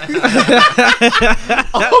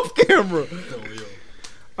 off camera. Don't we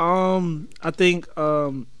all? I think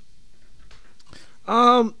I'm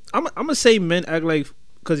gonna say men act like,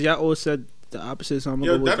 because y'all always said the opposite. So I'm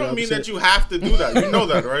gonna Yo, go with that the don't mean opposite. that you have to do that. You know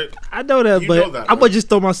that, right? I know that, You but know that, I'm right? gonna just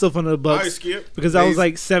throw myself under the All bus right, Skip. because I was Maze-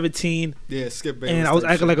 like 17 Yeah, Skip Bayless and I was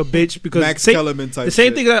type acting shit. like a bitch because Max Kellerman type. the same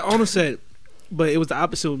shit. thing that Ono said, but it was the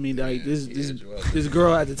opposite with me. Like this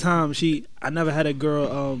girl at the time, I never had a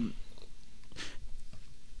girl.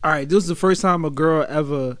 All right, this was the first time a girl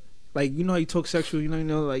ever, like, you know how you talk sexual, you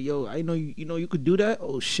know, like, yo, I know you could do that.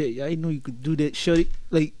 Oh shit, I know you could do that. Shut it,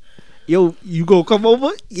 like, yo, you gonna come over?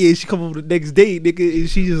 Yeah, she come over the next day, nigga, and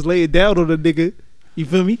she just lay it down on the nigga. You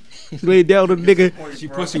feel me? She lay it down on the nigga. She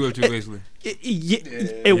pussy whipped you basically.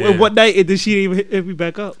 And one night, and then she didn't even hit me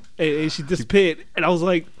back up, and she disappeared. And I was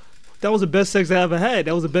like, that was the best sex I ever had.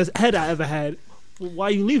 That was the best head I ever had. Why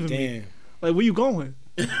you leaving me? Damn. Like, where you going?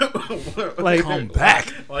 Like, Come back.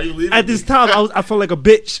 Why you leaving? at this me? time, I felt like a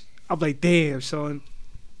bitch. I'm like, damn, son,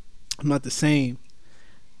 I'm not the same.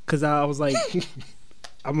 Cause I was like,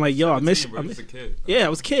 I'm like, yo, I miss. Bro, you was a kid. Yeah, I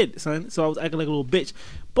was a kid, son. So I was acting like a little bitch.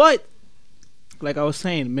 But like I was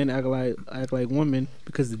saying, men act like women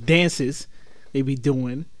because the dances they be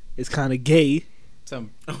doing is kind of gay.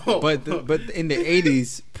 But in the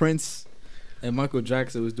 80s, Prince and Michael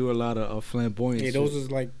Jackson was doing a lot of flamboyant. Yeah, shit. those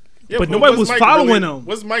was like Yeah, But nobody what's was Mike following really, him.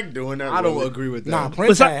 What's Mike doing that? I don't really? agree with that. nah.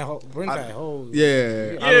 Prince But had hoes. Yeah, I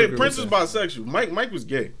Yeah, don't agree Prince with was that. bisexual. Mike was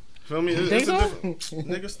gay. Feel me? You It's think a so? different-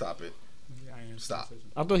 Nigga, stop it. Stop.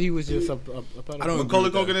 I thought he was just a I don't Macaulay agree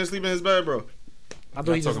with Culkin didn't sleep in his bed, bro. I thought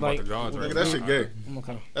Y'all he just talking about like the gods, right? Nigga, that shit gay.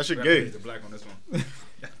 okay. That shit gay. The black on this one.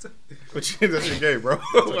 But that shit gay, bro.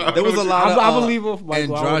 There was a lot of I believe of like,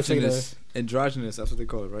 I would say androgynous. That's what they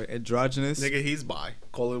call it, right? Androgynous. Nigga, he's bi.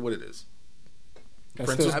 Call it what it is. that's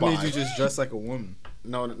Prince still- was That means bi. you just dress like a woman.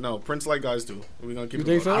 No. Prince like guys too. We're gonna keep You it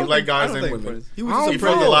think going. so? He like guys I don't and think women. Prince. He I was don't just He a know.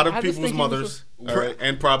 fucked a pretty. lot of I just people's think he was mothers, a- alright,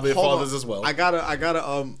 and probably Hold fathers on. as well. I got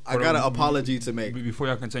an apology to make. Before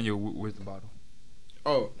y'all continue, with the bottle.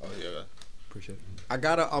 Oh, Oh yeah. Appreciate it. I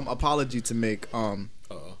got a apology to make.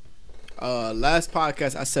 Uh-oh. Last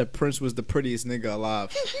podcast I said Prince was the prettiest nigga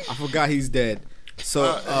alive. I forgot he's dead.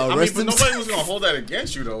 So I mean, rest but in nobody was gonna hold that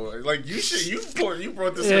against you though. Like you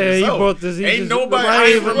brought this. Yeah, in you yourself. brought this. You Ain't just- nobody. nobody I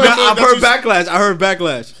ain't even- remember I've that heard you- backlash. I heard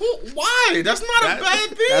backlash. Why? That's not a bad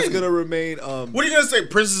thing. That's gonna remain. What are you gonna say?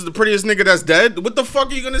 Prince is the prettiest nigga that's dead? What the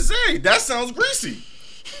fuck are you gonna say? That sounds greasy.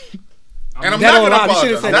 And I'm Dead not or gonna alive. You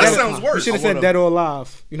should apologize. have said That dead. sounds You worse. should have I wanna- said dead or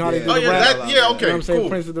alive. You know how they Yeah. do Oh the yeah, rap. that, yeah, You know what okay, I'm saying? cool.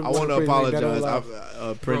 Prince is the I want to prettiest nigga, dead or apologize.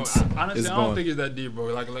 alive. Prince Bro, honestly, is I don't gone. think it's that deep, bro.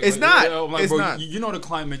 Like It's not. Like, It's bro, not. You know the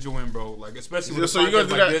climate you're in, bro. Like, especially with So a you gonna podcast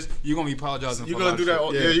do like that- this, you're gonna be apologizing. You for a gonna lot do of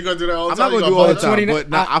that? shit. Yeah, you gonna do that all the I'm time. not gonna You do all the apologize. time, but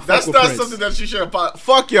nah, I fuck That's with not Prince. something that you should apologize.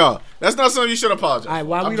 Fuck y'all. That's not something you should apologize. All right,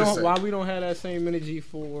 why I'm we just don't saying. why we don't have that same energy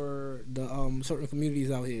for the certain communities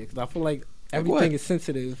out here? Because I feel like what? everything is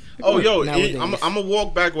sensitive. Oh, yo, nowadays. I'm gonna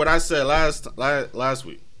walk back what I said last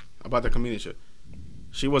week about the community shit.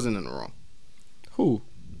 She wasn't in the wrong. Who?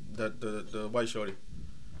 The white shorty.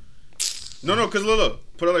 No, because look,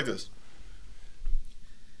 put it like this.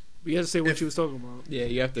 You have to say what If- you was talking about. Yeah,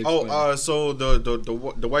 you have to. Explain. So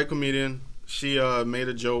the white comedian, she made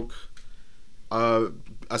a joke,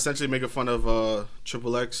 essentially making fun of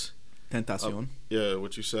Triple X. Tentacion. Yeah,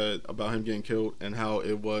 what you said about him getting killed and how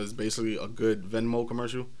it was basically a good Venmo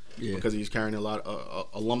commercial because he's carrying a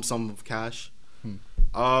lump sum of cash.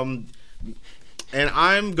 And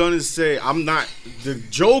I'm gonna say I'm not. The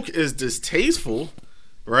joke is distasteful,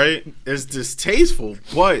 right? It's distasteful,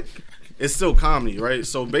 but it's still comedy, right?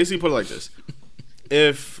 So basically, put it like this: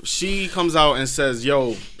 if she comes out and says,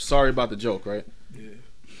 "Yo, sorry about the joke," right? Yeah.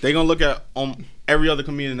 They gonna look at every other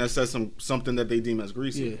comedian that says something that they deem as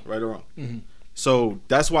greasy, right or wrong. Mm-hmm. So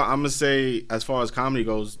that's why I'm gonna say, as far as comedy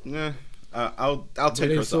goes, I'll But take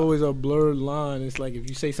her it's side. always a blurred line. It's like if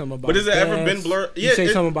you say something about But has it ever gas, been blurred? You say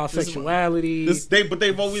something about sexuality. But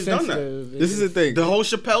they've always done that. sensitive. This is the thing. The whole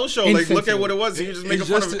Chappelle show, like, look at what it was. He was just making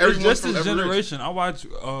fun of everyone It's just from this every race. generation. I watch.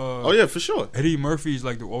 Oh yeah, for sure. Eddie Murphy's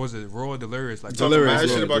like what was it? Raw Delirious. Like Talking Delirious, mad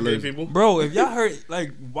yeah, shit about gay Delirious. people. bro, if y'all heard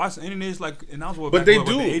like watch the internet, like and I was what, But back, they what,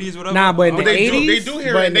 do. the 80s, whatever. Nah, but in But the they 80s, do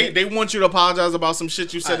hear but it. in And they want you to apologize about some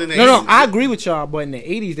shit you said in the 80s. No, I agree with y'all. But in the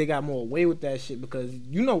 80s, they got more away with that shit because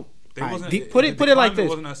They alright, wasn't, put it like climate this.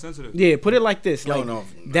 Wasn't that sensitive. Yeah, put it like this. No, Like no,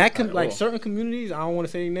 that not at like all. certain communities. I don't want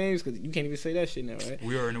to say names because you can't even say that shit now, right?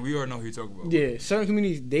 We already know who you talking about. Yeah, certain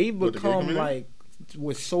communities they What, the gay become community? like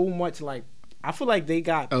with so much like I feel like they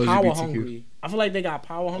got LGBTQ. power hungry. I feel like they got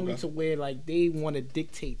power hungry Okay. to where like they want to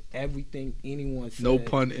dictate everything anyone says. No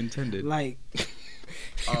pun intended. Like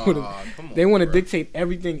Come on, they want to bro. dictate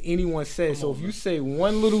everything anyone says. So if you say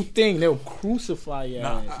one little thing, they'll crucify you.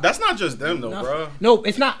 That's not just them though, bro. No,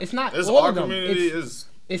 it's not. It's not It's all our of them. community.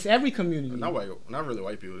 It's every community. Not really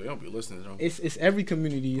white people. They don't be listening to them. It's every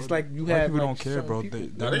community. It's like you White have. people like, don't care, certain bro. people-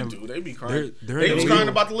 No, they do. They be crying. they're They in was the crying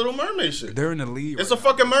lead. about the Little Mermaid shit. They're in the lead. It's right a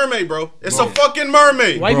fucking mermaid, bro. It's Bro. a fucking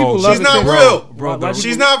mermaid. White Bro, people she's love not to say- real. Bro, White she's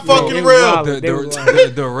people- not Yo, fucking they real. wild. now. They was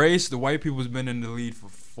wild. The race, the white people's been in the lead for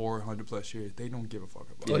 400 plus years. They don't give a fuck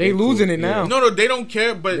about Oh, it. they losing it now. No, they don't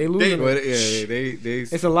care, but They losing it. But yeah, they.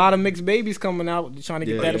 It's a lot of mixed babies coming out trying to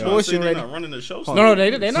get Yeah, that yeah. They're abortion not ready. running the show. No,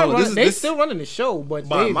 they're not So running. this is- Still running the show, but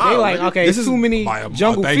By a they mile, like nigga. okay, This it's is too many By a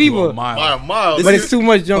jungle thank you, a fever. mile. by a mile. But This it's too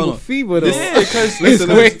much jungle Hold on. fever though. Yeah, because it's listen,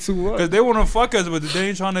 way listen. too much. Because they want to fuck us, but they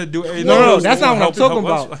ain't trying to do anything. No, else. that's They not what wanna I'm talking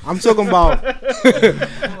help about. us. I'm talking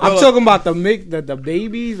about. I'm talking about the mix, the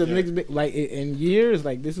babies, the mixed, like in years.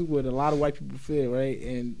 Like this is what a lot of white people feel, right?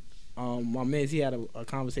 And my man, he had a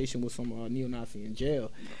conversation with some neo-Nazi in jail.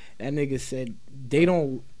 That nigga said they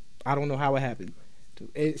don't. I don't know how it happened.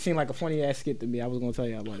 It seemed like a funny ass skit to me. I was gonna tell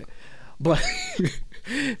you about it, but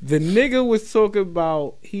the nigga was talking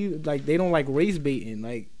about they don't like race baiting.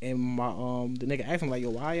 Like, and my the nigga asked him like, yo,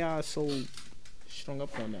 why y'all so strung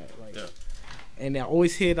up on that? Like, Yeah. and I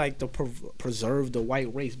always hear like the preserve the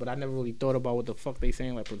white race, but I never really thought about what the fuck they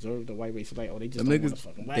saying like preserve the white race. Like, oh, they just Them don't want niggas, to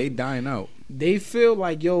fucking black they people. dying out. They feel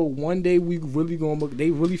like, yo, one day we really gonna.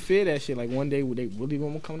 They really fear that shit. Like one day they really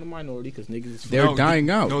gonna come to minority because niggas is They're dying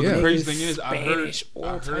out. No, yeah. the crazy thing is, Spanish, all I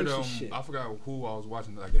heard, types of shit. I forgot who I was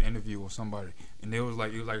watching, like an interview with somebody, and it was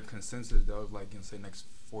like a consensus that was like in say next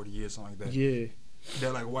 40 years, something like that. Yeah.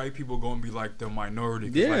 That like white people gonna be like the minority.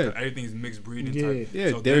 'Cause, Yeah. like, everything's mixed breeding. Yeah. Type. Yeah,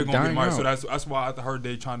 so they're gonna be dying minority. So out. that's why I heard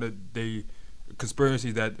they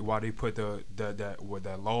conspiracy that why they put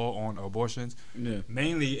that law on abortions Yeah.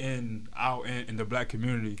 mainly in the black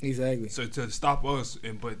community. Exactly. So to stop us,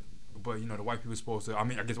 but you know the white people supposed to. I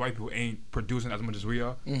mean, I guess white people ain't producing as much as we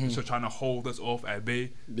are, so trying to hold us off at bay.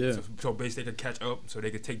 Yeah. So basically they can catch up, so they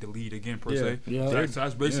can take the lead again per Yeah. se. Yeah. So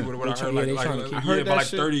that's basically what I They heard. try- Like, they like, trying to like, keep- I heard yeah, that but like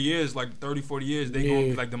shit. 30 years, like 30, 40 years, they gonna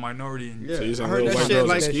be like the minority. And Yeah. So you're saying I heard little that white shit girls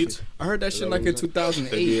like are skeets? I heard that shit like in They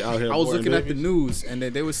 2008. be out here I was aborting looking at the babies? news and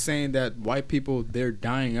they were saying that white people they're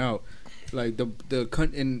dying out. Like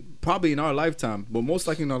in probably in our lifetime, but most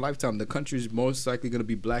likely in our lifetime, the country's most likely gonna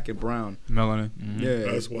be black and brown. Melanin. Yeah,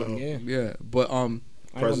 That's wild. Yeah. yeah. But I ain't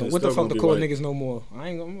gonna, President's what the still fuck to gonna call be white. niggas no more? I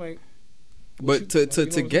ain't gonna like. But to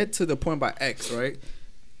you know get to the point by X, right?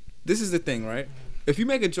 This is the thing, right? If you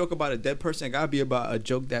make a joke about a dead person, it gotta be about a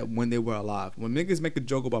joke that when they were alive. When niggas make a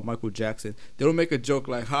joke about Michael Jackson, they don't make a joke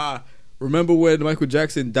like, "Ha, remember when Michael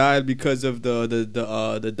Jackson died because of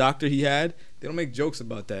the doctor he had?" They don't make jokes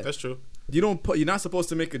about that. That's true. You're not supposed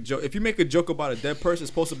to make a joke. If you make a joke about a dead person,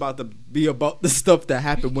 it's supposed to be about the stuff that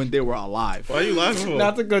happened when they were alive. Why are you laughing for?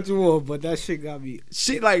 Not to cut you off, but that shit got me.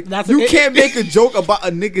 Shit, like That's- you it- can't make a joke about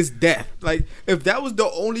a nigga's death. Like if that was the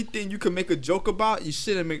only thing you could make a joke about, you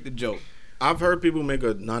shouldn't make the joke. I've heard people make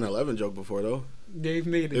a 9/11 joke before though. They've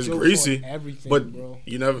made a It's joke greasy, on everything, but bro.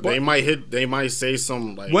 you never. They might say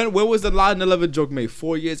some like. When was the 9/11 joke made?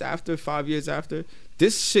 4 years after? 5 years after?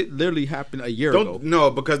 This shit literally happened a year ago. No,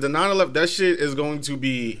 because the 9/11 that shit is going to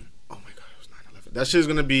be. Oh my god, it was 9/11. That shit is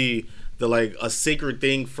gonna be a sacred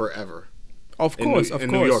thing forever. Of course,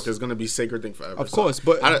 in New York, it's gonna be sacred thing forever. Of course,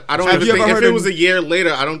 but I don't have even you think ever if heard it of- was a year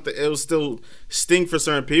later, I don't. It will still sting for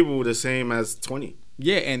certain people the same as 20.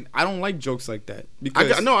 Yeah, and I don't like jokes like that I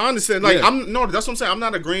because understand. Like Yeah. that's what I'm saying. I'm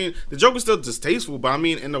not agreeing. The joke is still distasteful, but I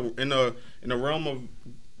mean in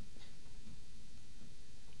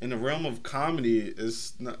the realm of comedy,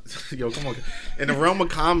 it's not. Yo, come on. In the realm of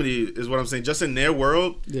comedy is what I'm saying. Just in their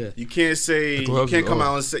world, Yeah. you can't say The you gloves can't is come off.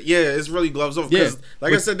 out and say it's really gloves off. Because Yeah,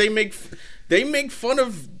 like I said, they make fun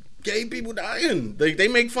of gay people dying. They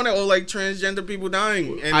make fun of all like transgender people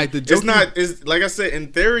dying, and the it's joke not. It's like I said in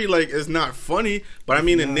theory, like it's not funny. But I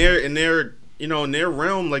mean in their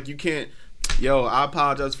realm, like you can't. Yo, I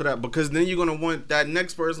apologize for that because then you're gonna want that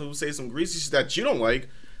next person who say some greasy shit that you don't like.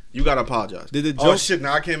 You gotta apologize. Did the Oh joke- shit!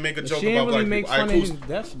 Now I can't make a joke She didn't about really black make people. fun Alright, of cool. his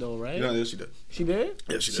death though, right? Yeah, yes, she did. She did.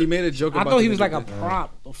 Yeah, she she did. made a joke I about thought the he was like joke. a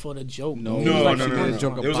prop for the joke. No. though. He No, was like, no, she no, did no, a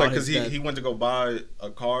joke no. It was about like because his death. he went to go buy a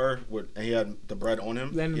car and he had the bread on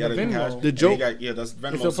him. Then he had the it in Venmo. cash. The And he joke- that's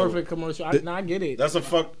Venmo. It's a so perfect commercial. I get it. That's a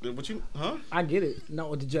fuck. What you? Huh? I get it.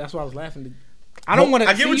 No, that's why I was laughing. I don't want to.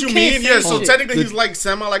 I get what you mean. Yeah. So technically, he's like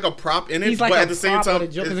semi like a prop in it, He's like but a at the same prop of time, the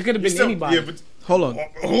joke, 'cause it could've been he's still- anybody. Yeah, but Hold on.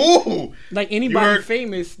 ooh, like You anybody heard-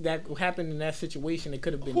 famous that happened in that situation. It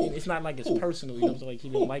could have been. Who? It's not like it's Who? personal. You know, Who? so like he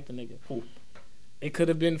Who? didn't like the nigga. Who? It could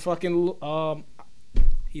have been fucking.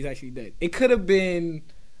 He's actually dead. It could have been.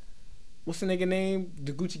 What's the nigga name?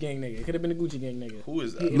 The Gucci Gang nigga. It could have been the Gucci Gang nigga. Who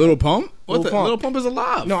is that? Little Pump? Lil Pump. Little Pump is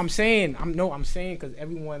alive. No, I'm saying because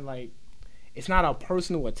everyone like. It's not a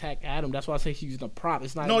personal attack at him. That's why I say she's using a prop.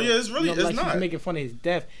 It's not. No, like, yeah, it's really- like it's she's not. making fun of his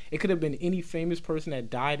death. It could have been any famous person that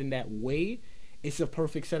died in that way. It's a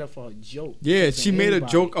perfect setup for a joke. Yeah, Than she made a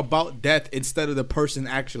anybody. joke about death instead of the person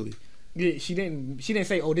actually. Yeah, she didn't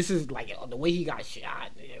say, "Oh, this is like the way he got shot.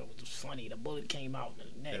 It was funny. The bullet came out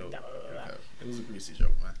in the neck." Yo, da, da, da, da." It was a greasy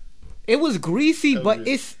joke, man. It was greasy, That was but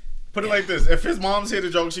greasy. it's Put it like this: if his mom's here to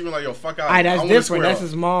joke, she'd be like, "Yo, fuck out." alright. That's I wanna different. square That's up.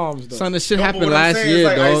 his mom's though. Son, this shit No, but happened what I'm last saying is year,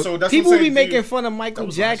 like, alright, dog. so that's People what I'm be saying, making dude. fun of Michael That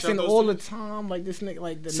was Jackson my shot, all those the time. Like this nigga,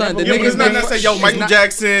 like the Son, never the Yeah, but niggas it's not make necessarily, fun- yo, Michael not-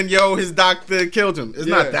 Jackson, yo, his doctor killed him. It's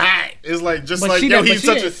Yeah. not that. It's like, just But like, she, yo, didn't, he's but she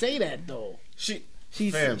such a. didn't say that though. She She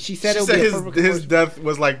she said it would be a perfect his commercial. death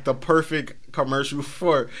was like the perfect commercial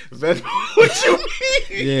for Venmo. What you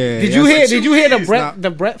mean? Yeah. Did you hear? what Did you you hear mean. the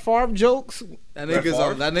Brett Favre jokes? That Brett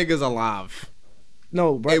Favre? nigga's alive.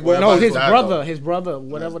 No, Brett, what no, about his his dad, brother, though? his brother,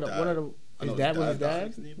 whatever. His The, dad. one of I the know his his dad was his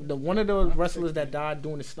dad dad. died. The one of the wrestlers that died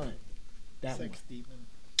doing the stunt. That one.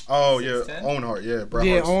 Oh yeah, Owen Hart. Yeah, Bret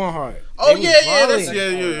Yeah, Hart's- Owen Hart. Oh They was yeah, yeah. That's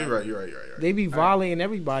violating. yeah. You're right. You're right. They be violating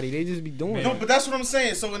everybody. They just be doing No, it. but that's what I'm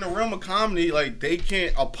saying. So in the realm of comedy, like they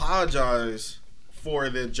can't apologize for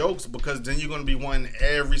their jokes because then you're gonna be wanting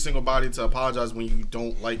every single body to apologize when you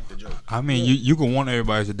don't like the joke. I mean, you can want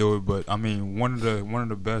everybody to do it, but I mean, one of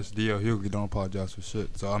the best DL Hughley don't apologize for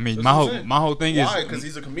shit. So I mean, That's my what I'm whole saying. my whole thing Why? is Because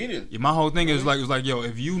he's a comedian. yeah, my whole thing is like it's like yo,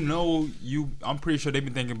 if you know I'm pretty sure they've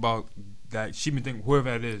been thinking about that. She been thinking whoever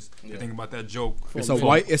that is, Yeah. they thinking about that joke.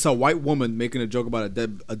 It's a white woman making a joke about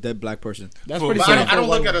a dead black person. That's For- pretty but But sad. I don't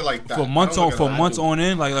look at it like that. For months I don't on look for at it months like on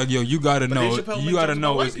end, like yo, you gotta But know, Dave Chappelle you make gotta jokes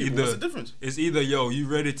know about it's white people. What's the either difference? it's either yo, you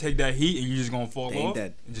ready to take that heat and you just gonna fall They ain't off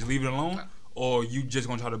dead. and just leave it alone, or you just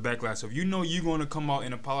gonna try to backlash. So if you know you're gonna come out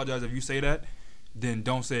and apologize if you say that, then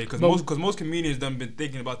don't say it because most comedians done been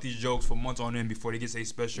thinking about these jokes for months on end before they get a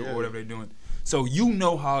special Yeah. or whatever they're doing. So you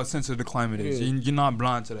know how sensitive the climate is. Yeah. You're not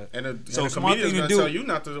blind to that. And a So smart smart comedian's thing to gonna do. tell you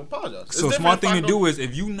not to apologize. It's So different smart if I thing to know- do is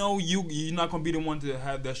if you know you're not gonna be the one to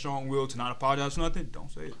have that strong will to not apologize for nothing,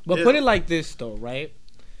 don't say it. But Yeah. put it like this though, right?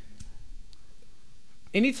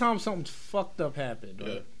 Anytime something fucked up happened, right?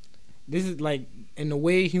 Yeah. This is like in the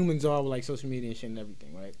way humans are with like social media and shit and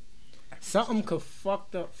everything, right? Something could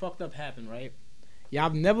fucked up happen, right? Y'all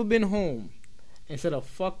have never been home and said a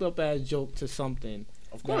fucked up ass joke to something.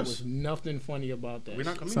 Of That course. was nothing funny about that. We're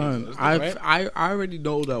not shit. comedians. Son, It's different. I already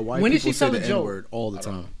know that white When did people she tell say the the joke? N-word all the I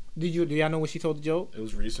don't time. Do y'all know when she told the joke? It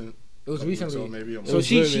was recent. It was Couple weeks recently. ago, maybe a So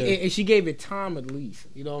month. she gave it time at least.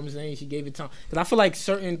 You know what I'm saying? She gave it time because I feel like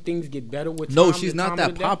certain things get better with time. No, she's the not time that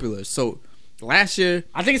of the day. popular. So last year,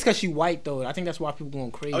 I think it's because she white though. I think that's why people going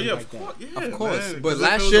crazy Oh yeah, like of that. course. Yeah, of course. man. But 'Cause if it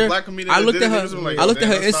last was a year, black comedian I that looked did at it, her. it was like, I looked at damn,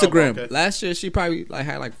 her that's not Instagram okay. last year. She probably like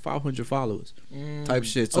had like 500 followers, type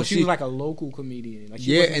shit. So Oh, she was like a local comedian. Like,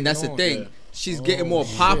 she yeah, wasn't and that's the known. thing. Yeah. She's Oh, getting more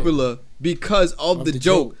shit. popular because of the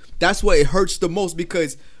joke. That's what it hurts the most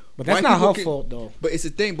because But that's white not people her can- fault though. But it's the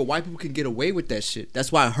thing. But white people can get away with that shit.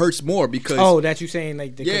 That's why it hurts more because Oh, that you saying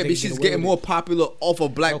like yeah, but she's getting more popular off a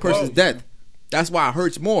black person's death. That's why it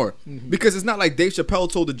hurts more because it's not like Dave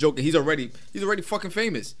Chappelle told the joke and he's already fucking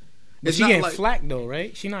famous. But It's she not getting like, flack though,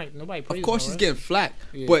 right? She not nobody. of course she's getting flack,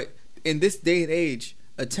 Yeah. but in this day and age,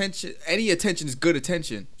 any attention is good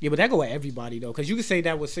attention. Yeah, but that go with everybody though, because you could say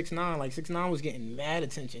that with 6ix9ine. Like 6ix9ine was getting mad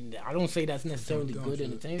attention. I don't say that's necessarily good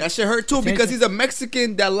entertainment. That shit hurt too because Attention. he's a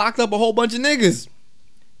Mexican that locked up a whole bunch of niggas.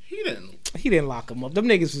 He didn't. He didn't lock him up. Them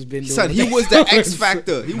niggas was been doing. Son, what he they was the doing. X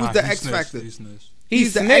Factor. He was Nah, the he X snitched, Factor. he snitched. He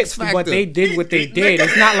He's the snitched, X but they Factor. did what they Nigga, did.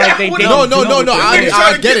 It's not like they what didn't. No, do what I they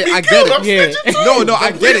did. get it. I get it. Yeah. No,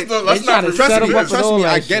 I get it. Let's They trying not to trust set me. him up with all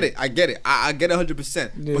I that get shit. it. I get it. I get it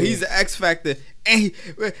 100%. Yeah. But he's the X Factor, and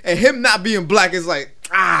him not being black is like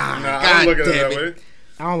Nah, I God don't look at it damn that it. way.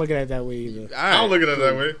 I don't look at it that way either. I don't look at it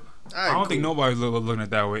that way. I don't think nobody's looking at it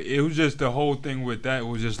that way. It was just the whole thing with that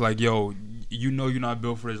was just like, yo, you know you're not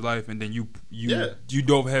built for this life, and then you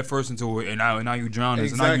dove head first into it, and now you drowning.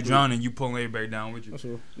 So now you Exactly. drowning, you pulling everybody down with you. That's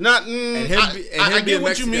true. Not. And him, I being get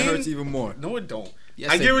what you Mexican mean. hurts even more. No, it don't.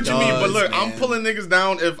 Yes, I get it what you mean, but does, look, I'm man. pulling niggas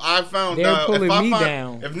down if I found They're out. pulling If I me find,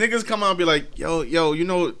 down. If niggas come out and be like, yo, you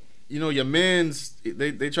know, your man's,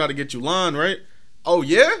 they try to get you line, right? Oh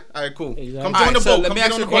yeah, all right, cool. Exactly. Come All join right, the so boat. let Come me get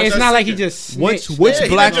ask on you the a boat. And it's question. not like he Second. just snitched. Which Yeah, he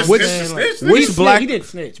black didn't just which snitch. which He black did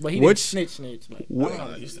snitch, but he which- didn't snitch. Like,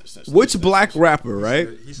 which black rapper right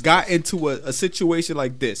He snitched. got into a situation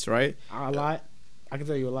like this right? a lot. I can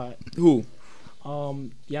tell you a lot. Who? Y'all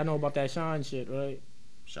know about that Sean shit, right?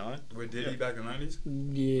 Sean? With Diddy back in the 90s?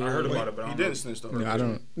 Yeah. I heard about it, but I He don't didn't know. snitch though. I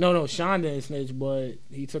don't. No, Sean didn't snitch, but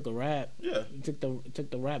he took a rap. Yeah. He took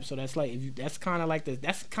the rap. So that's like that's kind of like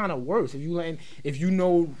that's kind of worse. If you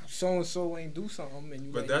know so and so ain't do something and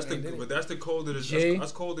you. But that's the cold of the Jay?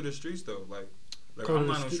 that's cold of the streets though. Like Cold I'm of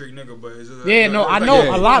the not no street. street nigga, but it's just Yeah, no, I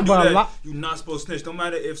know a lot, you do but a that, lot- you not supposed to snitch. No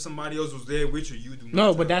matter if somebody else was there with you, you do not. No,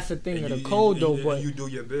 tell. but that's the thing And of the you- code though. and But you do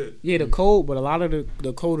your bit. yeah, the code. But a lot of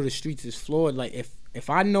the code of the streets is flawed. Like if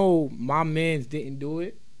I know my man's didn't do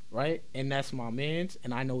it, right, and that's my man's,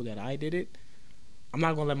 and I know that I did it, I'm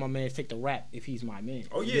not gonna let my man take the rap if he's my man.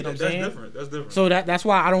 Oh You yeah, get what I'm that's saying? different. That's different. So that's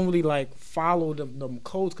why I don't really like follow them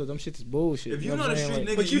codes because them shits is bullshit. if you you're know not what a I'm street saying?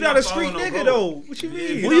 nigga, But you're not a street following no nigga code. though. What you If mean?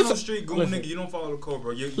 you're you not no so- street goon listen. nigga, you don't follow the code,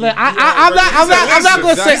 bro. Look, I'm not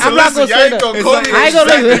gonna say. I'm not gonna say that. I ain't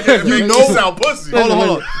gonna listen. You You know- sound pussy. Hold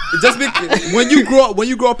on. Just when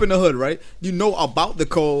you grow up in the hood, right? You know about the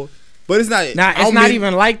code, but it's not. Nah, I it's don't not mean-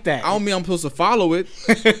 even like that. I don't mean I'm supposed to follow it.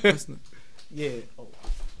 Yeah. Oh.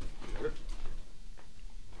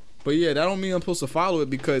 But yeah, that don't mean I'm supposed to follow it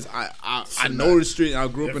because I know the street and I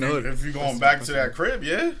grew up in the hood. If you going back to that crib,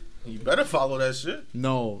 yeah, you better follow that shit.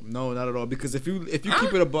 No, not at all. Because if you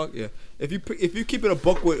keep it a buck, yeah. If you keep it a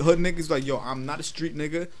buck with hood niggas, like yo, I'm not a street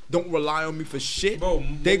nigga. Don't rely on me for shit. Bro,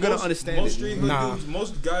 They gonna most- understand most it. street hood Nah. dudes,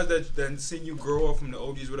 most guys that seen you grow up from the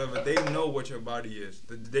OGs, whatever, they know what your body is.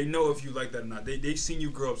 They know if you like that or not. They seen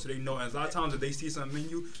you grow up, so they know. And a lot of times, if they see something in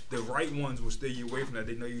you, the right ones will stay you away from that.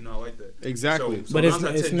 They know you not like that. Exactly. But nine out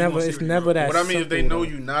of it's 10, you never gonna see it's what you never know. that. But I mean, if they simple, know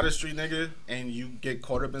though. you not a street nigga and you get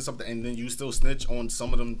caught up in something and then you still snitch on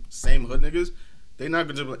some of them same hood niggas, they not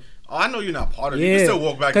gonna just be like, oh, I know you're not part of it. You can still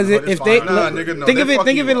walk back. Because Because if they nah, nigga, no, think they of it, fucking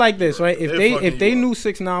think of you it up. like this, right? If They're they fucking if they you knew up.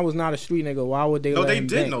 6ix9ine was not a street nigga, why would they? No, let they him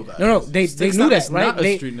did bang? know that. No, they 6ix9ine knew that, is right? not a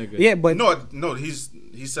They- street nigga. Yeah, but No,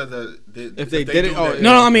 he said that If they did it- do oh, that-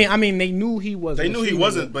 no, I mean, they knew he wasn't. they a knew he street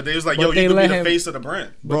wasn't, nigga. but they was like, But yo, they you could be let the him- face of the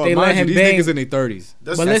brand. Bro, they let mind you, him these bang. niggas in their 30s.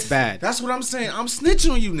 That's, But That's listen- bad. That's what I'm saying. I'm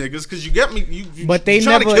snitching on you niggas because you get me. You But they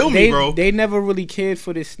trying never, to kill me, they, bro. they never really cared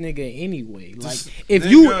for this nigga anyway. Like, Just- if nigga,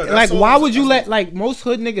 you that's like, all- why would you that's let like most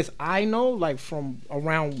hood niggas I know, like from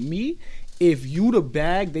around me, if you the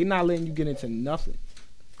bag, they not letting you get into nothing.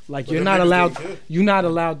 Like But you're them not niggas allowed, didn't care. you're not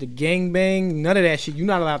allowed to gang bang, none of that shit. You're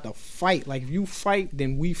not allowed to fight. Like if you fight,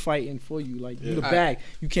 then we fighting for you. Like you the Yeah. bag,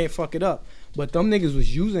 you can't fuck it up. But them niggas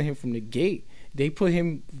was using him from the gate. They put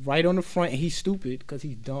him right on the front, and he's stupid because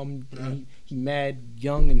he's dumb. And he mad,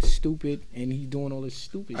 young, and stupid, and he's doing all this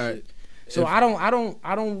stupid All right. shit. So If- I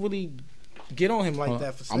don't really get on him like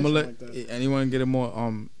that for I'm gonna snitching let like that. anyone get more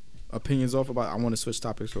opinions off about. I want to switch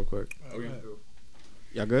topics real quick.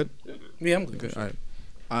 Y'all good? Yeah, I'm good. Good. All right.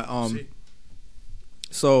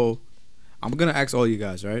 So I'm gonna ask all you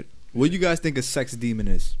guys, right? What do you guys think a sex demon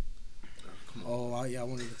is? Oh, yeah, I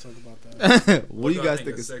wanted to talk about that. what do you guys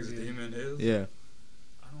think? a sex demon is? Yeah.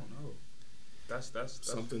 I don't know. That's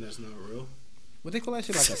Something that's not real. What they call that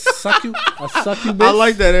shit? Like a succubus? I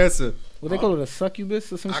like that answer. What they call it? A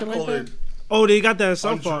succubus or some I shit like call that? it. Oh, they got that in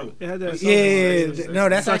South Untrue. Park. They had that. in South Yeah, Park. no,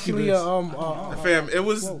 that's Succubus. actually a Fam, it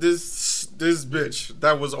was this bitch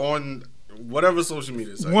that was on whatever social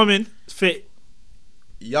media site. Woman fit.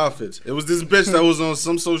 Y'all fits. It was this bitch that was on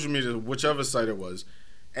some social media, whichever site it was,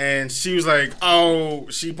 and she was like, "Oh,"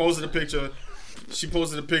 she posted a picture. She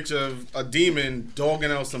posted a picture of a demon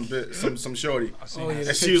dogging out some shorty,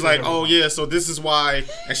 and she was like, "Oh yeah, so this is why."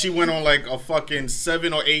 And she went on like a fucking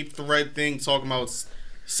 7 or 8 thread thing talking about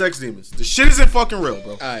sex demons. The shit isn't fucking real,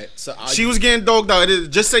 bro. All right, so She was getting dogged out.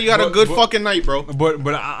 Just say you had a good fucking night, bro.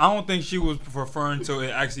 But I don't think she was referring to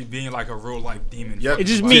it actually being like a real life demon. Yep. It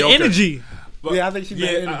just Wow. mean Okay. energy. But, Yeah, I think she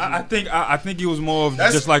meant energy. I think it was more of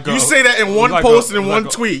That's, just like you a, say that in it was one like post a- and in like one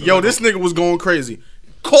a- tweet. Yo, this nigga was going crazy.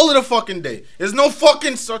 Call it a fucking day. There's no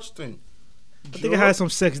fucking such thing. I think I had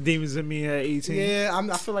some sex demons in me at 18. Yeah,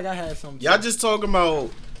 I feel like I had some. Y'all just talking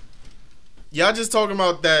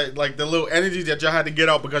about that, like the little energy that y'all had to get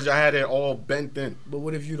out because y'all had it all bent in, But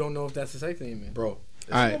what if you don't know if that's a sex demon? bro. all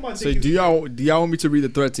right. So do y'all want me to read the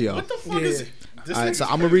thread to y'all? What the fuck is it? This All right, nigga's so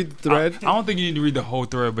I'm gonna read the thread. I don't think you need to read the whole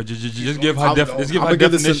thread, but just give her I'm just give gonna her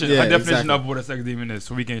give this definition some- yeah, her definition exactly. of what a sex demon is,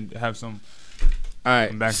 so we can have some All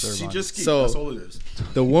right, backstory. She behind just skeet. So- That's all it is.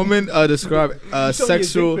 the woman described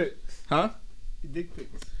sexual. Huh? Dick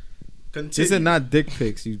pics. Continue. These are not dick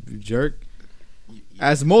pics, you jerk.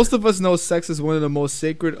 As most of us know, sex is one of the most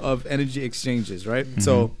sacred of energy exchanges, right?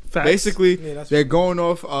 So Facts. basically, Yeah, that's they're going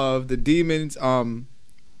off of the demons,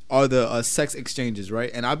 are the sex exchanges,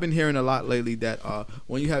 right? And I've been hearing a lot lately that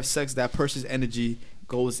when you have sex, that person's energy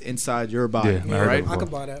goes inside your body, Yeah, I heard right? that I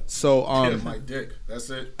could buy that. So Yeah, my dick. That's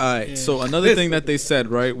it. all right. Yeah. So another thing that they said,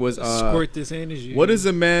 right, was Squirt this energy. what is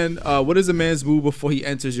a man's mood before he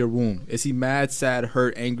enters your womb? Is he mad, sad,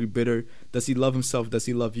 hurt, angry, bitter? Does he love himself? Does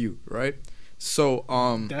he love you? Right? So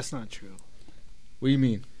That's not true. what do you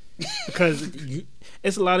mean? Because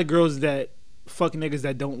it's a lot of girls that fuck niggas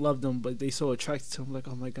that don't love them, but they so attracted to them. Like,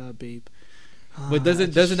 oh my god, babe. But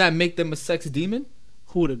doesn't that make them a sex demon?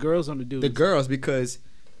 Who, the girls on the dudes? The girls, because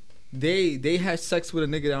they had sex with a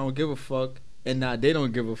nigga that don't give a fuck, and now they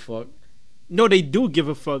don't give a fuck. No, they do give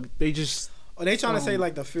a fuck. They just Are they trying to say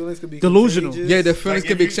like the feelings could be Delusional. contagious? Yeah, the feelings Like,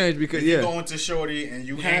 can if be you- exchanged because if you yeah. go into shorty and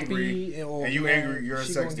you angry, happy or and you mad, angry, you're a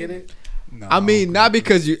she sex gonna get demon. it. No, I mean, not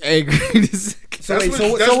because you're angry. So That's wait, what,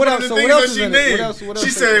 so that's what one else? of So the what things else that is she in it? What named. else? What else? She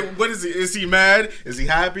is said, "What is he? Is he mad? Is he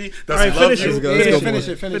happy? Does Alright, he love finish you?" it. Let's go, let's Yeah, go finish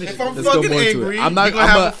more. it. Finish Finish it. If I'm Let's go fucking more into angry, it. I'm not. we gonna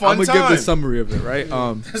have a fun I'm gonna give the time. summary of it, right?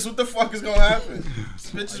 That's what the fuck is gonna happen. This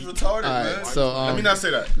bitch is retarded, Alright, man. so, Let me not say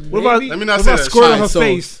that. what about Let me not what say about that. squirt on Alright, her so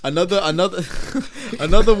face? Another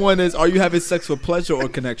another one is: are you having sex for pleasure or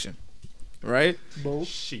connection? Right. Both,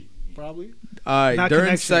 Shit. probably. All right. Not During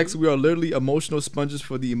connection. sex, we are literally emotional sponges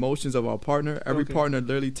for the emotions of our partner. Every Okay. partner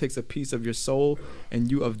literally takes a piece of your soul,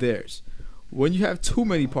 and you of theirs. When you have too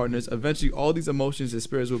many partners, eventually all these emotions and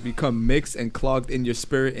spirits will become mixed and clogged in your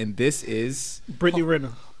spirit, and this is Brittany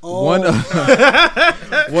Renner. one of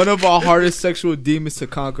one of our hardest sexual demons to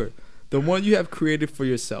conquer. The one you have created for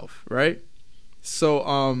yourself, right? So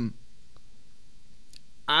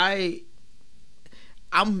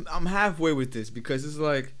I'm halfway with this because it's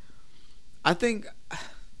like I think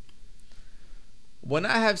when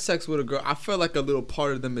I have sex with a girl, I feel like a little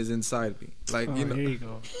part of them is inside me. Like Oh, you know, here you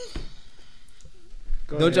go.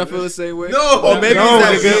 Go don't y'all ahead. feel the same way? No, Or maybe no,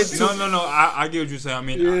 it's that nigga. good too. No. I get what you're saying. I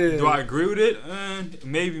mean, Yeah. do I agree with it?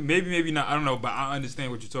 Maybe not. I don't know, but I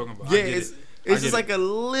understand what you're talking about. I Yeah, get it's it. I it's get just it. like a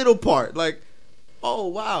little part. Like, oh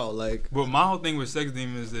wow, like But my whole thing with sex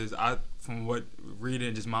demons is from what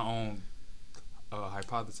reading just my own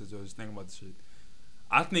hypothesis or just thinking about the shit.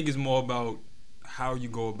 I think it's more about how you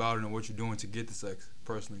go about it and what you're doing to get the sex.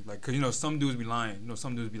 Personally, like, cause some dudes be lying.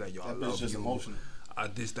 Some dudes be like, "Yo, I That love bitch just you." emotional.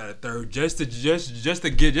 This, that, a third, just to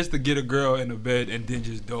get a girl in the bed and then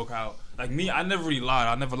just doke out. Like me, I never really lied.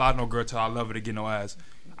 I never lied to no girl till I love her to get no ass.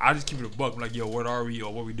 I just keep it a buck. I'm like, yo, what are we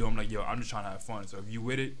or what we doing? I'm like, yo, I'm just trying to have fun. So if you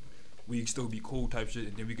with it, we can still be cool type shit,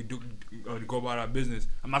 and then we could go about our business.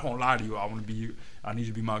 I'm not gonna lie to you. I want to be you. I need you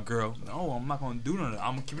to be my girl. No, I'm not gonna do none of that.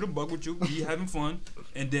 I'm gonna keep it a buck with you. Be having fun,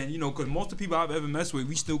 and then cause most of the people I've ever messed with,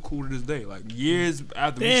 we still cool to this day. Like years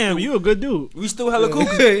after. Damn, we you a good dude. still hella cool.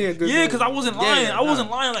 Yeah, good Yeah, dude. cause I wasn't lying. I wasn't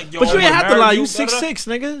lying. Like yo, But you I'm ain't gonna have to marry lie. You da-da-da. 6'6",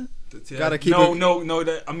 nigga. Gotta keep no, it- no.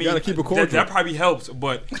 That I mean, gotta keep it cordial. that probably helps,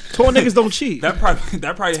 but Tall niggas don't cheat. that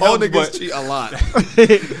probably all helps. niggas But cheat a lot.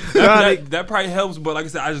 that probably helps. But like I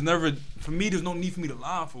said, I just never. For me, there's no need for me to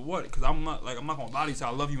lie for what? Because I'm not gonna lie to you. Say I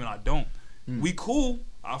love you and I don't. We cool.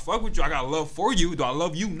 I fuck with you. I got love for you. Do I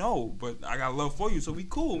love you? No, but I got love for you. So we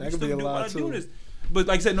cool. That We could be still a do lie, what I do too. this. But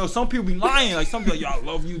like I said, no. Some people be lying. Like some people, like, yo,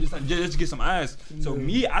 I love you. Just to get some ass. So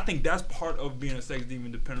me, I think that's part of being a sex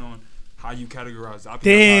demon, depending on how you categorize it. I think that's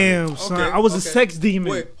how it Damn, is. son. Okay, I was a okay. sex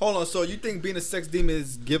demon. Wait, hold on. So you think being a sex demon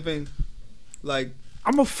is giving, like,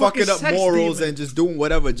 I'm a fucking fucking up sex morals demon. and just doing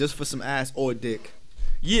whatever just for some ass or dick.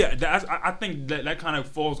 Yeah, I think that kind of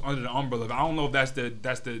falls under the umbrella. I don't know if that's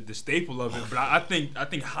the staple of it, but I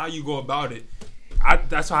think how you go about it.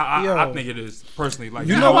 That's how I think it is personally. Like,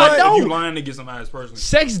 You know what? If you lying to get some ass personally.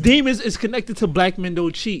 Sex demons is connected to black men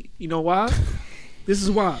don't cheat. You know why? This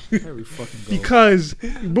is why. There we fucking go. Because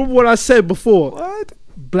remember what I said before. What?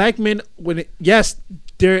 Black men,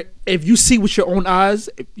 if you see with your own eyes,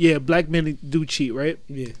 black men do cheat, right?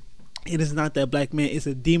 Yeah. It is not that black man; it's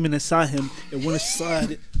a demon inside him. It went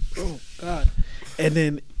inside. Oh God! And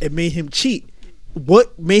then it made him cheat.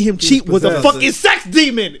 What made him cheat was a possessed. fucking sex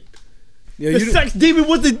demon. Yeah, The sex demon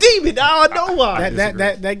was the demon. I don't know why.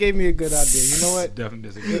 that gave me a good idea. You know what? Definitely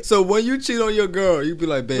disagree. So when you cheat on your girl, you be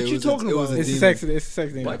like, babe, What you it was talking it was about? a It's a demon.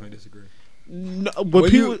 sex thing. Definitely disagree. No, but When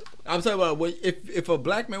people. I'm talking about if a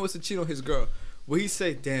black man was to cheat on his girl, will he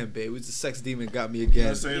say, damn, babe, it was a sex demon got me again?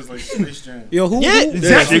 I say it's like Space Jam. Yo, who? Yeah, who-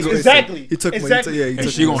 exactly, she go- exactly. He took exactly. my, he And took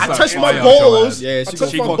she my- gonna I slap touched fire my out your balls. ass. Yeah, I she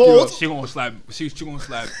touched gonna my fuck you balls. up. She gonna slap. She gonna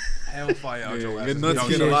slap hellfire out your ass. Your nuts Dumb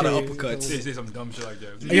get shit. a lot of yeah, uppercuts. Say some dumb shit like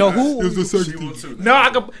that. Yo, who? She will too. Now I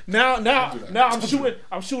can. Now I'm shooting.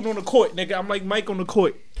 I'm shooting on the court, nigga. I'm like Mike on the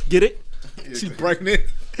court. Get it? She pregnant.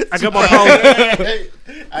 I got my power.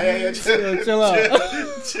 Chill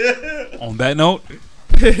out. On that note,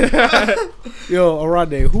 Yo,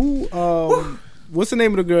 Arade, who? What's the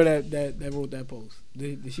name of the girl that wrote that post?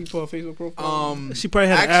 Did she put a Facebook profile? She probably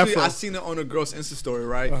had an Actually, afro. I seen it on a girl's Insta story,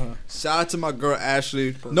 right? Uh-huh. Shout out to my girl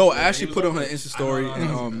Ashley. No, Ashley put it on her Insta story,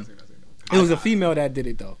 and It was a female that did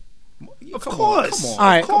it though. Of course. come on, All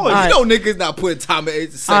right, of course. all right. You know niggas not putting time and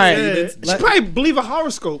age to sex All right. demons. She probably believe in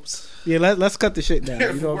horoscopes. Yeah, let's cut the shit down.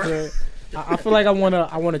 You know what I'm saying? I feel like I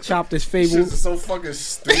wanna chop this fable. Shit's so fucking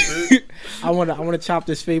stupid. I wanna chop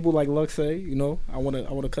this fable like Lux say. You know, I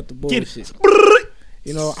wanna cut the Get bullshit. it.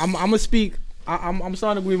 You know, I'm gonna speak. I'm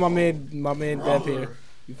starting to agree with my man Dev here.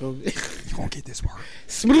 You feel me? you gonna get this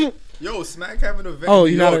work. Yo, Smack having an event. Oh,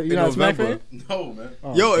 in you're New not York a in Smack November. fan? No, man.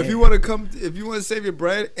 Oh, Yo, if damn. you want to come, if you want to save your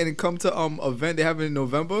bread and come to event they have in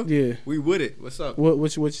November, Yeah. we with it. What's up?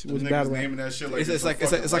 Which Niggas battle? naming that shit like It's like a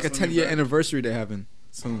fucking 10-year event. anniversary they're having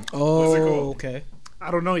soon. Oh, What's it called? okay. I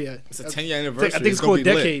don't know yet. It's a 10-year I anniversary. think it's gonna called be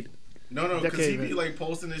lit. Decade. No, because he Decade, be like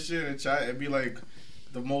posting this shit in the chat. It'd be like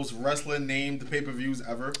the most wrestling named pay-per-views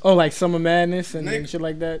ever. Oh, like Summer Madness and Nick. shit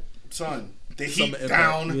like that. Son, the Summer heat Impact.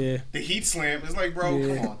 down, Yeah. the heat slam. It's like, bro,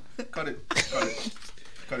 Yeah. come on, cut it.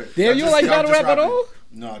 Damn, Damn, you don't like battle rap at all?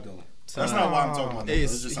 No, I don't. That's not why I'm talking about. That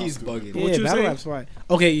just sounds He's stupid. bugging. What Yeah, you battle say? rap's fine.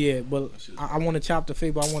 Okay, yeah, but I want to chop the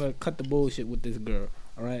fable. I want to cut the bullshit with this girl.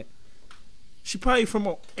 All right. She probably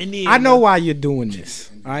from Indiana. I know why you're doing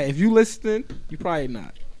this. All right. If you listening, you probably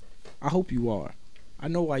not. I hope you are. I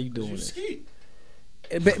know why you doing You this. ski.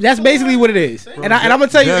 That's basically what it is. And I'm gonna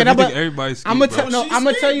tell you. And I'm think gonna everybody's I'ma bro. tell- no, She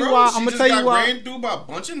I'ma ski, tell you bro. why- She I'ma just tell you got why- ran through by a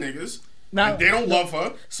bunch of niggas. Now- And they don't love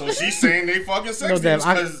her, so she's saying they fucking sex No, Dev, demons.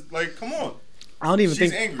 I- Because, like, come on. I don't even She's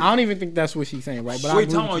think. angry. I don't even think that's what she's saying, right? But I Wait,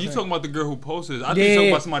 agree Tom, with are what you you're talking about the girl who posted? I think Yeah. you're talking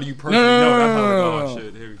about somebody you personally know. That's how like, oh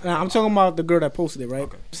shit, here we go. Nah, I'm talking about the girl that posted it, right?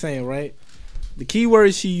 Okay. I'm saying, right? The key